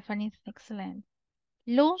 Okay, Stephanie, excellent.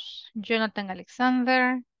 Luz, Jonathan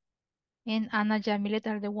Alexander, and Anna Yamilet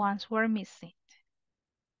are the ones who are missing.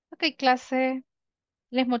 Ok, clase,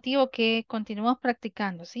 les motivo que continuemos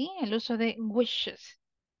practicando, ¿sí? El uso de wishes.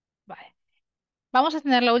 Vale. Vamos a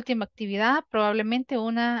tener la última actividad, probablemente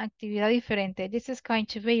una actividad diferente. This is going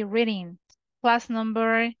to be reading. Class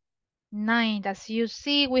number 9. As you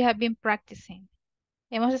see, we have been practicing.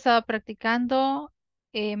 Hemos estado practicando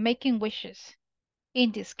making wishes.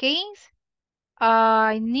 In this case,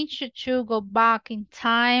 I need you to go back in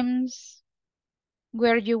times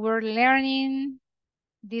where you were learning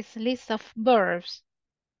this list of verbs.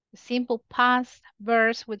 Simple past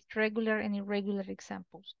verbs with regular and irregular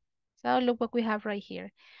examples. So look what we have right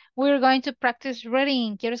here. We're going to practice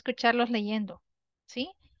reading. Quiero escucharlos leyendo. ¿Sí?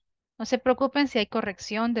 No se preocupen si hay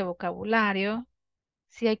corrección de vocabulario,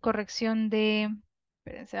 si hay corrección de...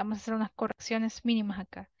 Espérense, vamos a hacer unas correcciones mínimas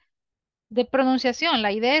acá. De pronunciación,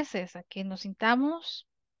 la idea es esa, que nos sintamos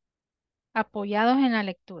apoyados en la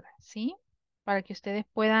lectura, ¿sí? Para que ustedes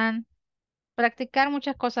puedan practicar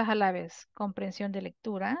muchas cosas a la vez. Comprensión de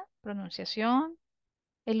lectura, pronunciación,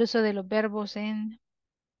 el uso de los verbos en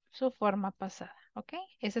su forma pasada, ¿ok?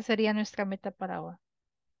 Esa sería nuestra meta para hoy.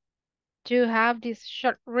 To have this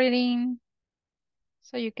short reading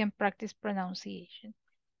so you can practice pronunciation.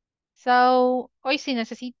 So, hoy sí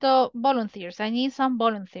necesito volunteers. I need some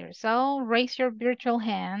volunteers. So, raise your virtual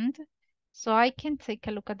hand so I can take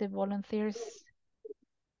a look at the volunteers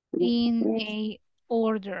in a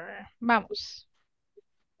order. Vamos.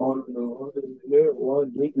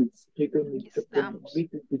 Estamos.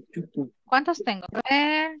 ¿Cuántos tengo? A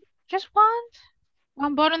ver, just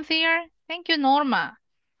one volunteer. Thank you, Norma.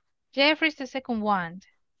 Jeffrey's the second one.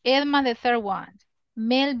 Edma the third one.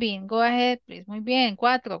 Melvin, go ahead, please. Muy bien,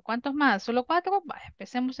 4. ¿Cuántos más? ¿Solo 4? Vaya,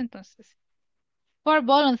 empecemos entonces. 4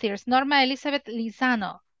 volunteers. Norma Elizabeth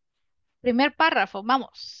Lizano. Primer párrafo,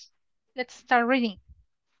 vamos. Let's start reading.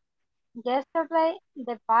 Yesterday,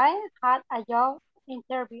 the buyer had a job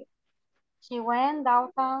interview. She went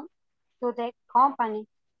downtown to the company.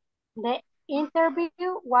 The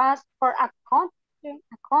interview was for a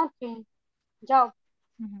accounting job.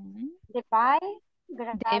 The buyer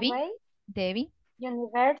graduated Debbie.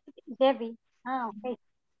 Debbie. Okay.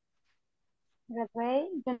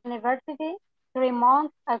 Graduated university 3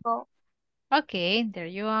 months ago. Okay, there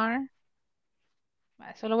you are.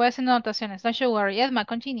 Solo voy a hacer anotaciones. Don't you worry. Edma,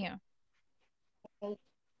 continue. Okay.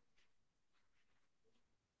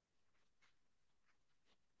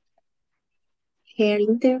 Her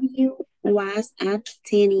interview was at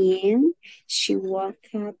 10 a.m. She woke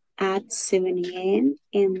up at 7 a.m.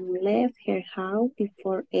 and left her house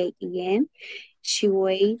before 8 a.m. She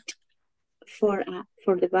waited for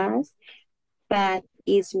the bus, but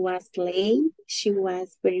it was late. She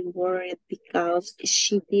was very worried because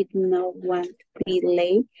she did not want to be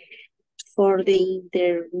late for the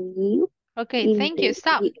interview. Okay, thank you.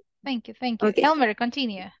 Stop. Thank you. Okay. Elmer,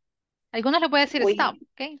 continue. Algunos le puede decir stop.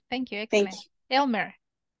 Okay, thank you. Excellent. Thank you. Elmer,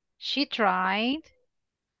 she tried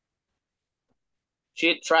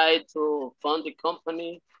to phone the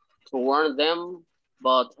company to warn them,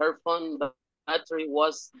 but her phone battery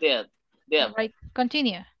was dead. Right,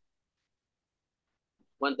 continue.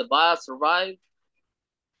 When the bus arrived,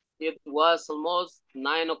 it was almost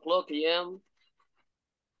 9 o'clock a.m.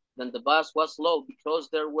 Then the bus was slow because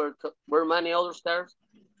there were many other cars.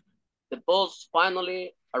 The bus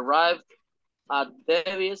finally arrived at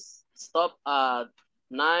Davis stop at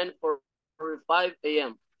 9:45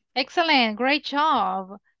 a.m. Excellent, great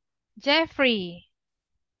job. Jeffrey,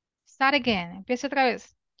 start again. Empieza otra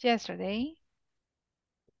vez. Yesterday.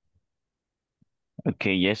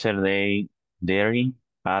 Okay, yesterday, Derry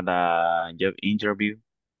had a job interview.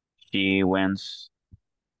 She went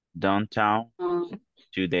downtown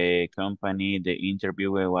to the company. The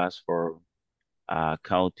interview was for a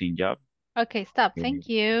accounting job. Okay, stop. Thank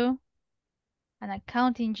you. An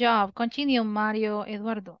accounting job. Continue, Mario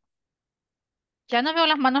Eduardo. Ya no veo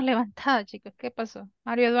las manos levantadas, chicos. ¿Qué pasó?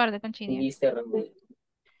 Mario Eduardo, continue.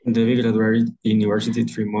 David graduated university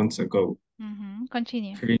 3 months ago.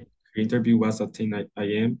 Continue. Her interview was at 10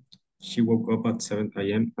 a.m. She woke up at 7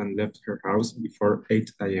 a.m. and left her house before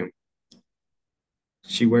 8 a.m.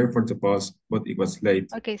 She waited for the bus, but it was late.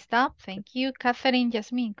 Okay, stop. Thank you. Catherine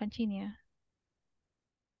Jasmine, continue.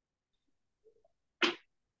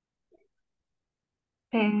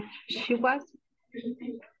 She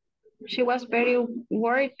was very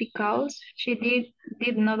worried because she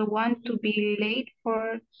did not want to be late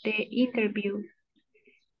for the interview.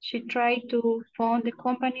 She tried to phone the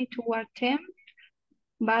company to attend,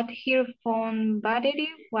 but her phone battery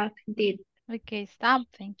was dead. Okay, stop.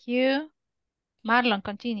 Thank you. Marlon,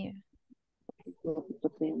 continue.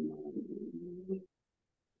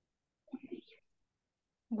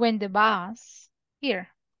 When the bus, here.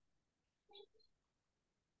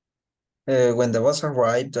 When the bus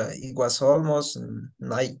arrived, it was almost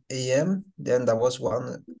 9 a.m. Then the bus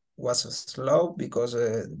one was slow because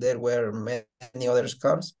there were many other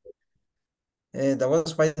cars. The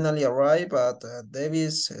bus finally arrived at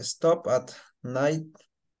Davis stop at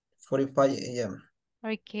 9:45 a.m.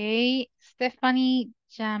 Okay, Stephanie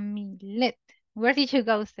Jamilet. Where did you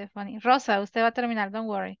go, Stephanie? Rosa, usted va a terminar, don't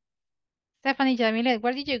worry. Stephanie Jamilet,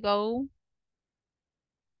 where did you go?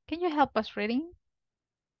 Can you help us reading?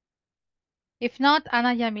 If not,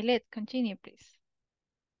 Anna Jamilet, continue, please.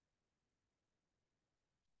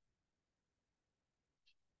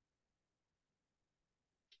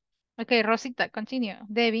 Okay, Rosita, continue.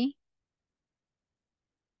 Debbie.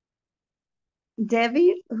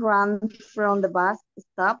 Debbie ran from the bus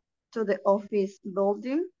stop to the office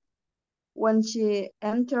building. When she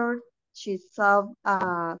entered, she saw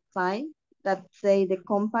a sign that said the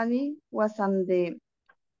company was on the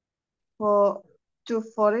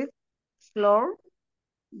 240th floor.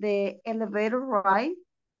 The elevator ride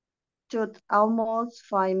took almost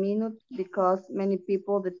 5 minutes because many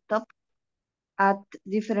people stopped at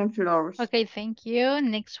different floors. Okay, thank you.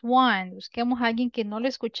 Next one. Busquemos a alguien que no lo he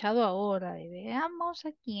escuchado ahora. Veamos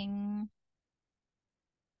a quién.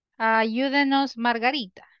 Ayúdenos,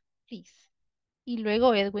 Margarita, please. Y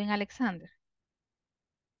luego Edwin Alexander.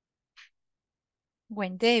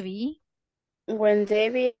 When Debbie. When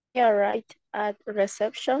Debbie arrived at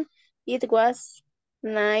reception, it was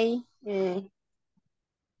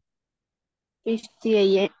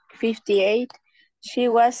 9:58. She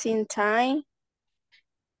was in time.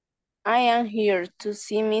 I am here to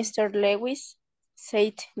see Mr. Lewis,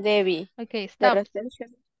 said Debbie. Okay, The stop.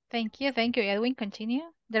 reception. Thank you, Edwin.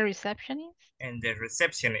 Continue. The receptionist. And the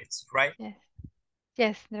receptionist, right? Yes.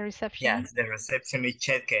 Yes, the receptionist. Yes, the receptionist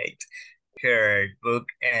checked her book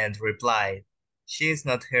and replied, "She is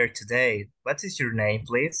not here today. What is your name,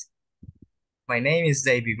 please?" "My name is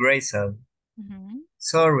David Grayson."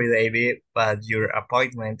 "Sorry, David, but your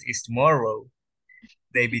appointment is tomorrow."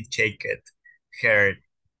 David checked her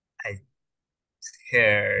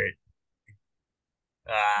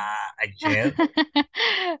agenda.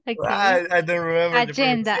 Okay. I don't remember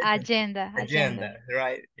Agenda, the agenda.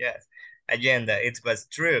 Right? Yes, agenda. It was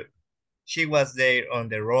true. She was there on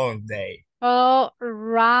the wrong day. All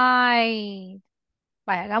right.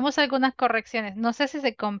 Vaya, hagamos algunas correcciones. No sé si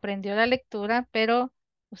se comprendió la lectura, pero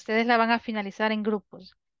ustedes la van a finalizar en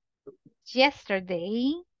grupos.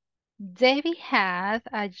 Yesterday, Debbie had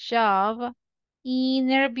a job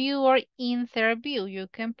interview or interview. You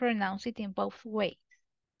can pronounce it in both ways.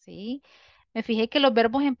 ¿Sí? Me fijé que los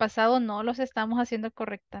verbos en pasado no los estamos haciendo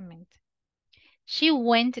correctamente. She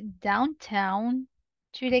went downtown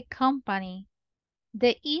to the company.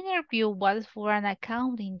 The interview was for an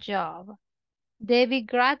accounting job. Debbie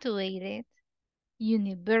graduated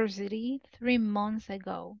university 3 months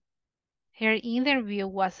ago. Her interview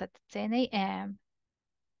was at 10 a.m.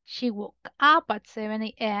 She woke up at 7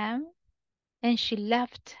 a.m. and she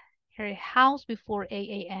left her house before 8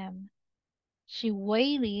 a.m. She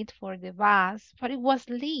waited for the bus, but it was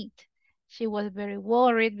late. She was very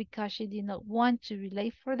worried because she did not want to be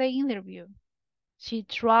late for the interview. She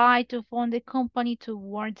tried to phone the company to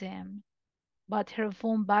warn them, but her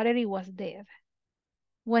phone battery was dead.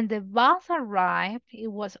 When the bus arrived, it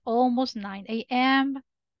was almost 9 a.m.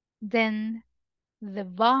 Then the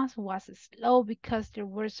bus was slow because there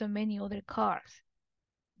were so many other cars.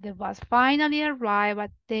 The bus finally arrived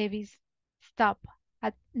at Davis stop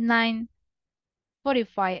at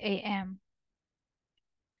 9:45 a.m.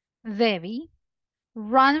 Debbie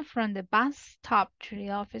ran from the bus stop to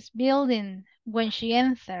the office building. When she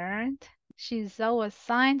entered, she saw a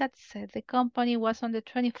sign that said the company was on the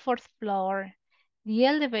 24th floor. The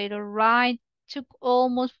elevator ride took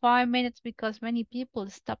almost 5 minutes because many people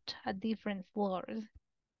stopped at different floors.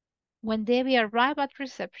 When Debbie arrived at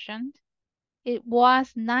reception, it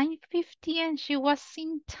was 9:50 and she was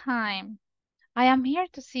in time. "I am here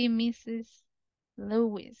to see Mrs.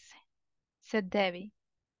 Lewis," said Debbie.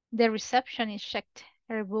 The receptionist checked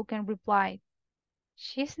her book and replied,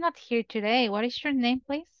 "She's not here today. What is your name,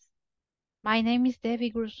 please?" "My name is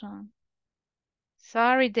Debbie Gruson."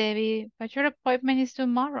 "Sorry, Debbie, but your appointment is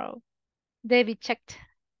tomorrow." Debbie checked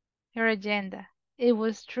her agenda. It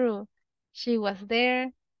was true. She was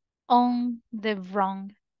there on the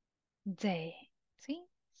wrong day. ¿Sí?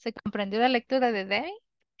 ¿Se comprendió la lectura de Debbie?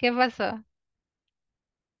 ¿Qué pasó?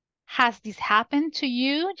 Has this happened to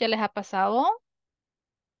you? ¿Ya les ha pasado?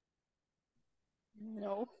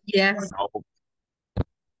 No. Yes. No.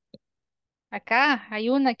 Acá hay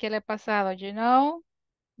una que le ha pasado, you know?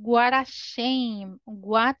 What a shame.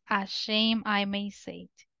 What a shame I may say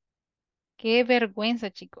it. Qué vergüenza,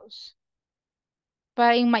 chicos.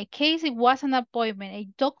 But in my case, it was an appointment, a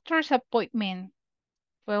doctor's appointment.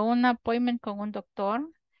 Fue un appointment con un doctor.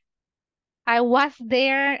 I was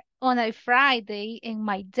there on a Friday and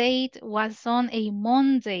my date was on a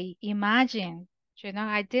Monday. Imagine. You know,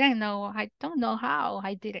 I don't know how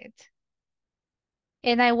I did it.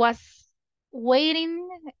 And I was waiting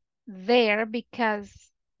there because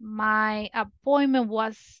my appointment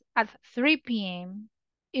was at 3 p.m.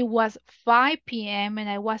 It was 5 p.m. and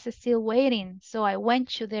I was still waiting. So I went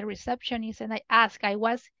to the receptionist and I asked, I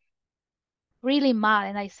was really mad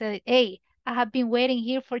and I said, hey, I have been waiting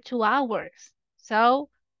here for 2 hours. So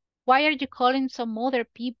why are you calling some other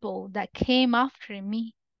people that came after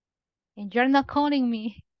me? And you're not calling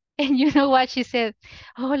me. And you know what she said?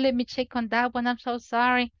 Oh, let me check on that one. I'm so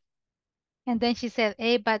sorry. And then she said,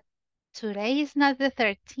 hey, but today is not the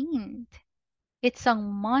 13th. It's on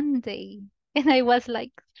Monday. And I was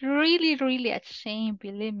like really, really ashamed,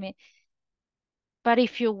 believe me. But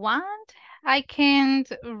if you want, I can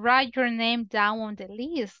write your name down on the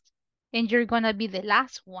list and you're gonna be the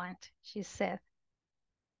last one, she said.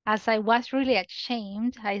 As I was really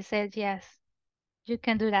ashamed, I said, yes, you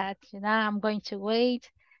can do that. You know, I'm going to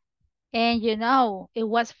wait. And you know, it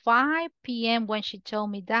was 5 p.m. when she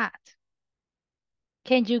told me that.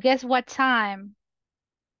 Can you guess what time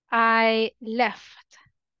I left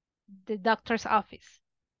the doctor's office?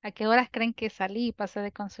 ¿A qué horas creen que salí y pasé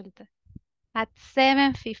de consulta? At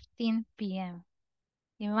 7:15 p.m.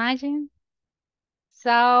 Imagine.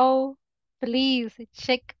 So, please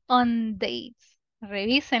check on dates.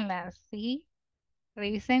 Revísenlas, ¿sí?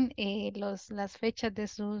 Revisen las fechas de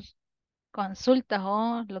sus consultas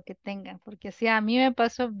o lo que tengan. Porque si a mí me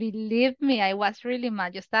pasó, believe me, I was really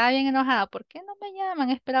mad. Yo estaba bien enojada. ¿Por qué no me llaman?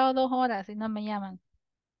 He esperado 2 horas y no me llaman.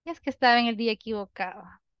 Y es que estaba en el día equivocado.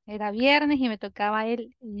 Era viernes y me tocaba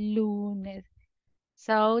el lunes.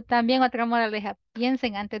 So, también otra moraleja,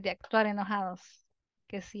 piensen antes de actuar enojados.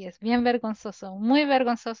 Que sí, es bien vergonzoso, muy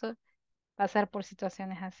vergonzoso pasar por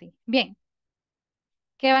situaciones así. Bien,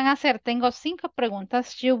 ¿qué van a hacer? Tengo 5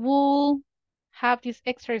 preguntas. You will have this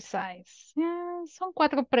exercise. Son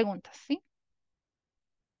 4 preguntas, ¿sí?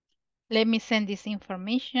 Let me send this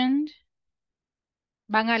information.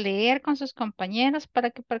 Van a leer con sus compañeros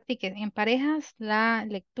para que practiquen en parejas la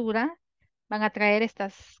lectura. Van a traer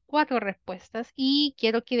estas 4 respuestas y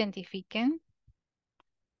quiero que identifiquen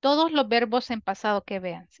todos los verbos en pasado que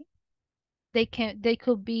vean, ¿sí? They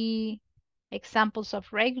could be examples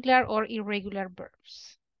of regular or irregular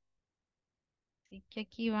verbs. Así que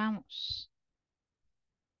aquí vamos.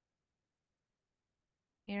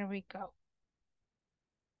 Here we go.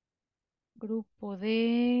 Grupo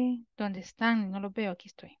de... ¿Dónde están? No los veo, aquí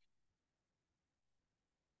estoy.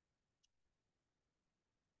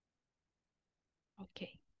 Ok.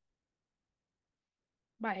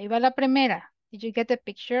 Va, ahí va la primera. Did you get the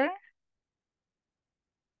picture?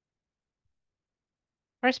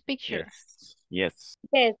 First picture. Yes. Yes.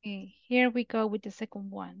 Yes. Okay, here we go with the second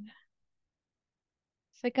one.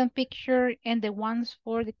 Second picture and the ones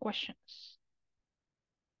for the questions.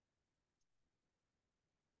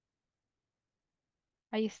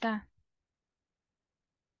 Ahí está.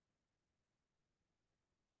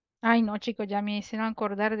 Ay, no, chicos, ya me hicieron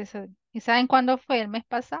acordar de eso. ¿Y saben cuándo fue? El mes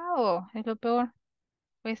pasado. Es lo peor.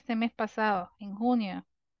 Fue este mes pasado, en junio.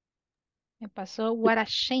 Me pasó, what a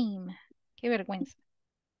shame. Qué vergüenza.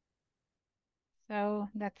 So,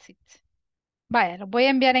 that's it. Vaya, los voy a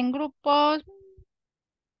enviar en grupos.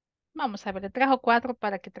 Vamos a ver, de 3 o 4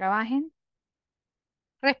 para que trabajen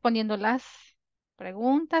respondiendo las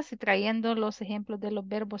preguntas y trayendo los ejemplos de los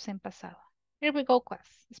verbos en pasado. Here we go,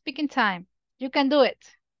 class. Speaking time. You can do it.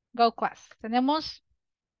 Go, class. Tenemos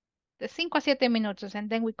de 5 a 7 minutos and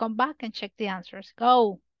then we come back and check the answers.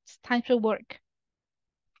 Go. It's time to work.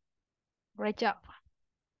 Great job.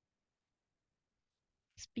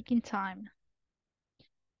 Speaking time.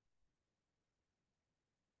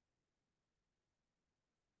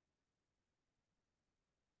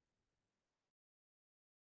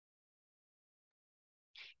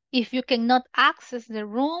 If you cannot access the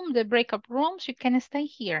room, the breakup rooms, you can stay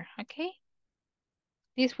here, okay?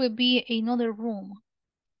 This will be another room.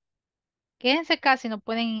 Quédense acá si no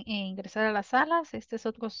pueden ingresar a las salas. Este es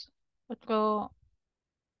otro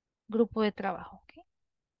grupo de trabajo, okay?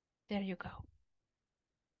 There you go.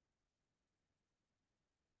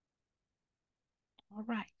 All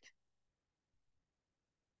right.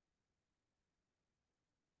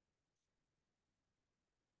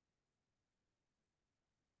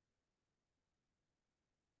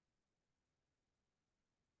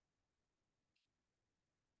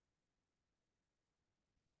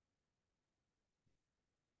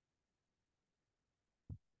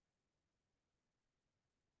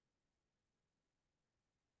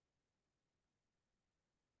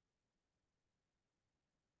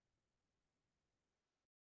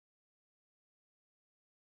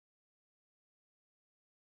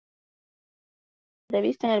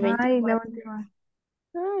 Revista en el Ay, 24. la última.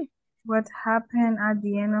 Ay, What happened at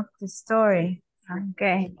the end of the story?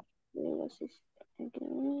 Okay.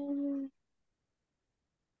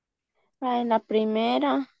 En la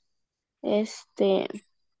primera,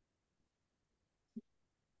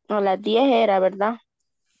 a las 10 era, ¿verdad?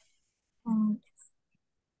 Mm,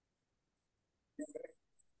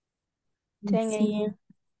 10 sí. a.m.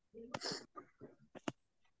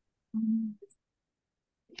 Mm,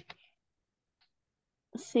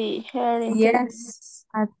 Sí, her interview Yes,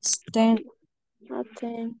 at 10 at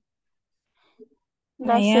 10.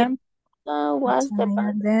 La a.m. segunda At was 10 the a.m.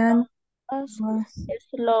 bus Then was was,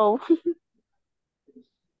 slow.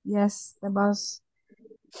 yes, the bus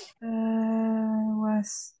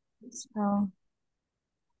was so.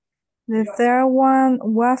 The third one,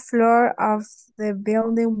 what floor of the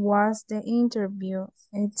building was the interview?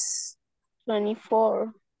 It's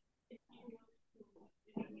 24.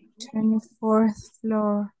 24th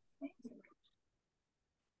floor.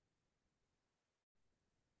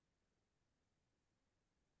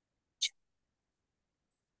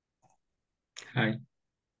 Hi.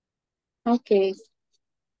 Okay.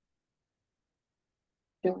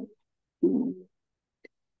 So, mm,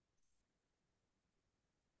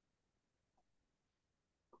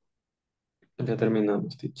 Ya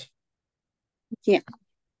terminamos, teacher. yeah.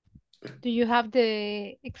 Do you have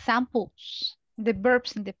the examples, the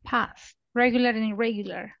verbs in the past, regular and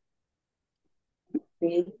irregular?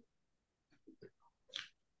 Okay.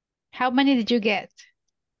 How many did you get?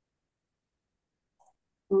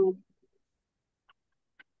 Um,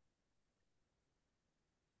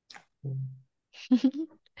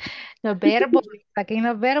 Los verbos, saquen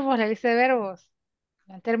los verbos, la lista de verbos.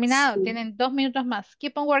 No han terminado, sí. tienen 2 minutos más.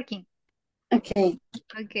 Keep on working. Okay.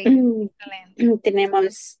 Okay, excelente.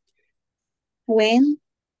 Tenemos when,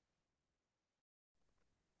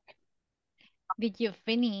 Did you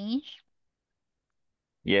finish?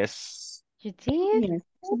 Yes. You did? yes.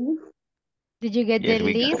 Did you get the Yes,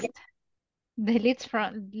 we got it. list? The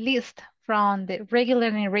list from the regular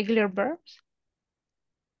and irregular verbs?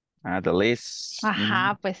 The list.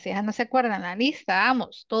 Ajá, pues si no se acuerdan la lista,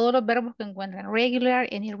 vamos. Todos los verbos que encuentran regular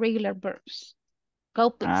and irregular verbs.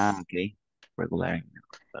 Go please. Okay. Regular and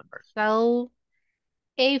irregular verbs. So,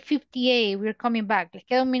 8:58, we're coming back. Les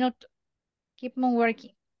queda un minuto. Keep on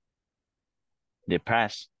working. The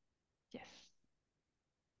past. Yes.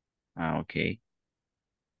 Okay.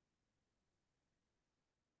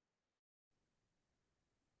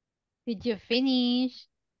 Did you finish?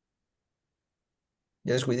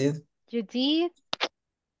 Yes, we did. You did?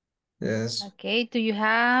 Yes. Okay, do you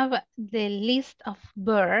have the list of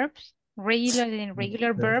verbs, regular and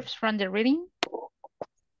irregular verbs from the reading?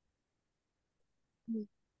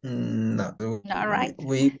 No, All right.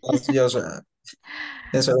 we was just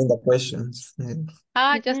answering the questions.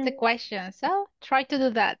 Just a question. So, try to do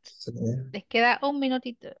that. So, Les queda un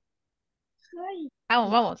minutito. Vamos,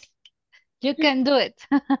 vamos. You can do it.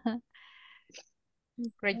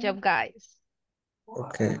 Great job, guys.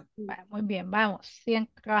 okay. Bueno, muy bien, vamos. Sigan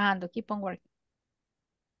trabajando. Keep on working.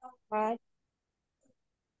 Right.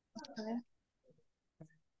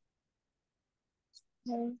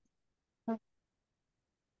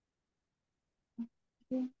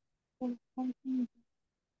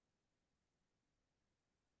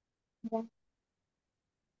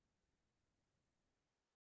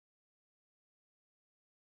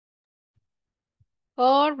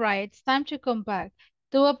 All right, it's time to come back.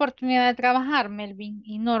 Tuvo oportunidad de trabajar, Melvin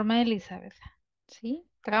y Norma Elizabeth. ¿Sí?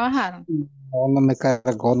 ¿Trabajaron? No, no me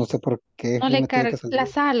cargó, no sé por qué, No yo le me tuve cargó que salir. la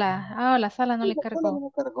sala. La sala no Sí, le la sala no cargó.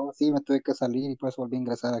 me cargó, sí, me tuve que salir y por eso volví a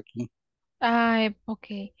ingresar aquí. Ay, ok.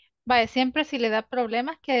 Vale, siempre si le da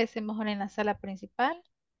problemas, quédese mejor en la sala principal.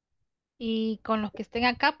 Y con los que estén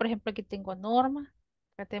acá, por ejemplo, aquí tengo a Norma.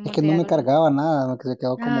 Es Tratemos que de no me algo. cargaba nada, que se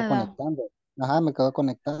quedó como Nada. conectando. Ajá, me quedó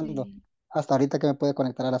conectando. Sí. Hasta ahorita que me puede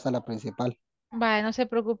conectar a la sala principal. Vale, no se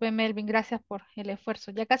preocupe, Melvin. Gracias por el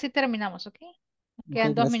esfuerzo. Ya casi terminamos, ¿ok? Nos Ok, quedan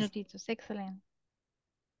 2 gracias. minutitos. Excelente.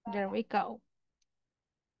 There we go.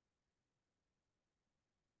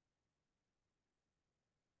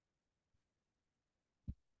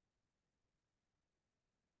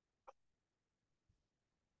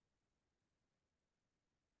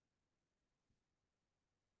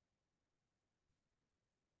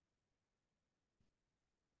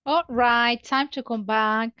 All right, time to come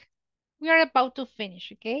back. We are about to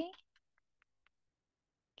finish, ¿ok?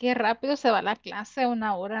 Qué rápido se va la clase,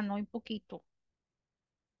 1 hora, no hay poquito.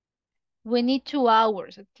 We need 2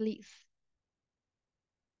 hours at least.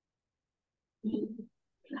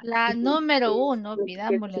 La número 1,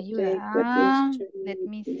 pidámosle ayuda. Let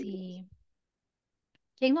me see.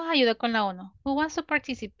 ¿Quién nos ayuda con la 1? Who wants to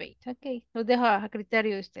participate? Ok, los dejo a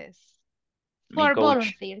criterio de ustedes. Me, For coach.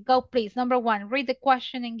 volunteer, go please. Number 1, read the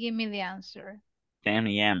question and give me the answer. 10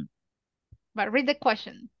 a.m. But read the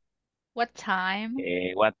question. What time?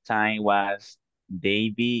 What time was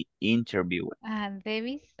Davy interview?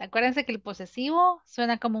 Davis. Acuérdense que el posesivo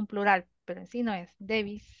suena como un plural, pero en sí no es.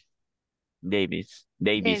 Davis. Davis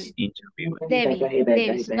interview.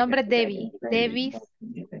 Debbie. Su nombre es Debbie. Davis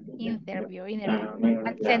interview.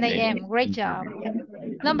 At 10 a.m. Great job.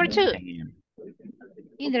 Number 2. 10 a.m.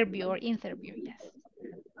 Interview, yes.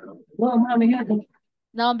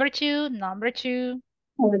 Number two.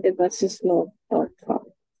 Oh, the bus is slow.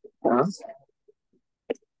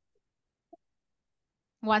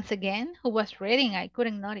 Once again, who was reading? I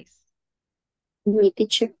couldn't notice. Me,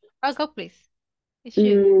 teacher. Oh, go please. It's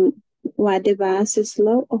you. What the bus is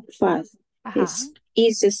slow or fast?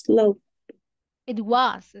 Is slow. It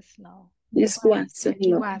was slow. It was slow.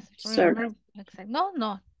 It was. Sorry. Remember,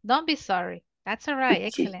 no, don't be sorry. That's all right. Okay.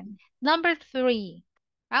 Excellent. Number 3.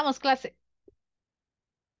 Vamos, clase.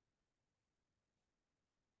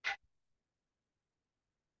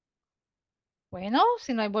 Bueno,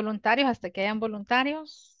 si no hay voluntarios, hasta que hayan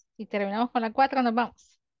voluntarios. Y terminamos con la 4, nos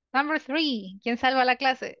vamos. Number 3. ¿Quién salva la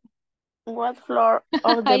clase? What floor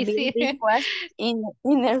of the building was in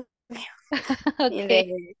the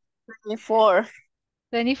Okay. 24th?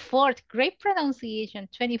 24th. Great pronunciation.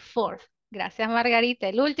 24th. Gracias, Margarita.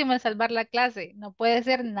 El último en salvar la clase. No puede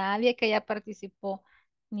ser nadie que ya participó.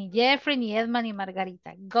 Ni Jeffrey, ni Edma, ni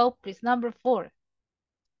Margarita. Go, please. Number 4.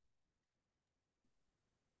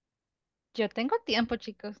 Yo tengo tiempo,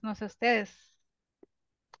 chicos. No sé ustedes.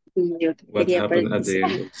 What happened at the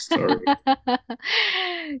end of the story?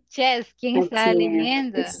 Chess, ¿quién está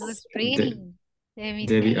leyendo? Who's reading?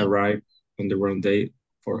 Debbie arrived on the wrong day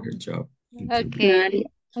for her job interview. Okay.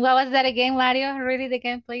 What was that again, Mario? Read it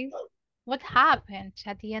again, please. What happened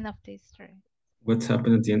at the end of this story? What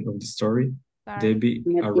happened at the end of the story? Sorry. Debbie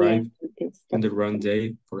arrived on the wrong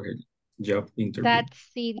day for her job interview.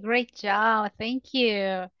 That's it. Great job. Thank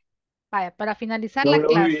you. Vaya, para finalizar la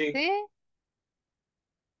clase,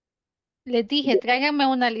 les dije, tráiganme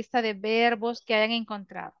una lista de verbos que hayan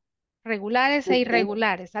encontrado. Regulares e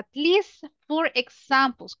irregulares. At least 4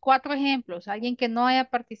 examples. 4 ejemplos. Alguien que no haya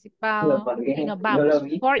participado. Y nos vamos.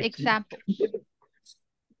 4 examples.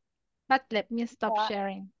 But let me stop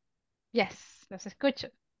sharing. Yes, los escucho.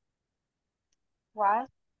 Was.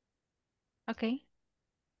 Okay.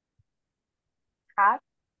 Had.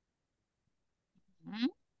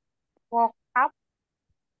 Woke up.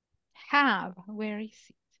 Have. Where is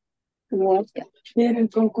it?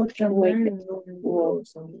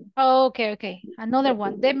 Okay. Another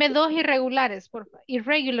one. Deme 2 irregulares, por favor.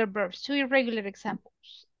 Irregular verbs. 2 irregular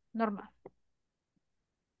examples. Normal.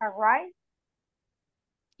 Arrive.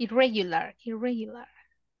 Irregular.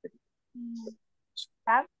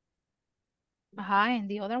 Have. And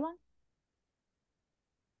the other one?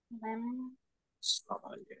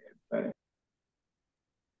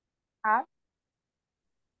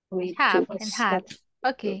 Have and had.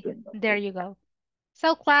 Okay, there you go.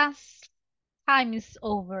 So class, time is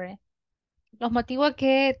over. Los motivo a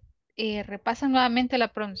que repasen nuevamente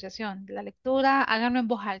la pronunciación. La lectura, háganlo en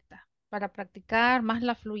voz alta para practicar más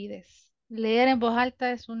la fluidez. Leer en voz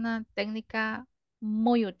alta es una técnica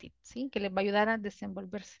muy útil, ¿sí? Que les va a ayudar a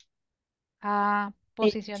desenvolverse, a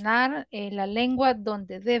posicionar la lengua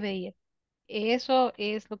donde debe ir. Eso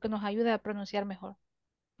es lo que nos ayuda a pronunciar mejor.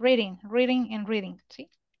 Reading, ¿sí?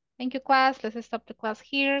 Thank you, class. Let's stop the class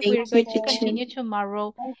here. We're going to continue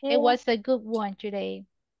tomorrow. It was a good one today.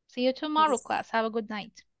 See you tomorrow, class. Have a good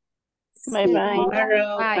night. Bye-bye.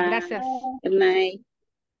 Bye. Gracias. Good night.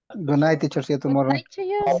 Good night, teacher. See you tomorrow. Good night to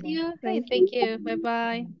you. See you. Hey, thank you.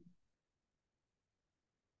 Bye-bye.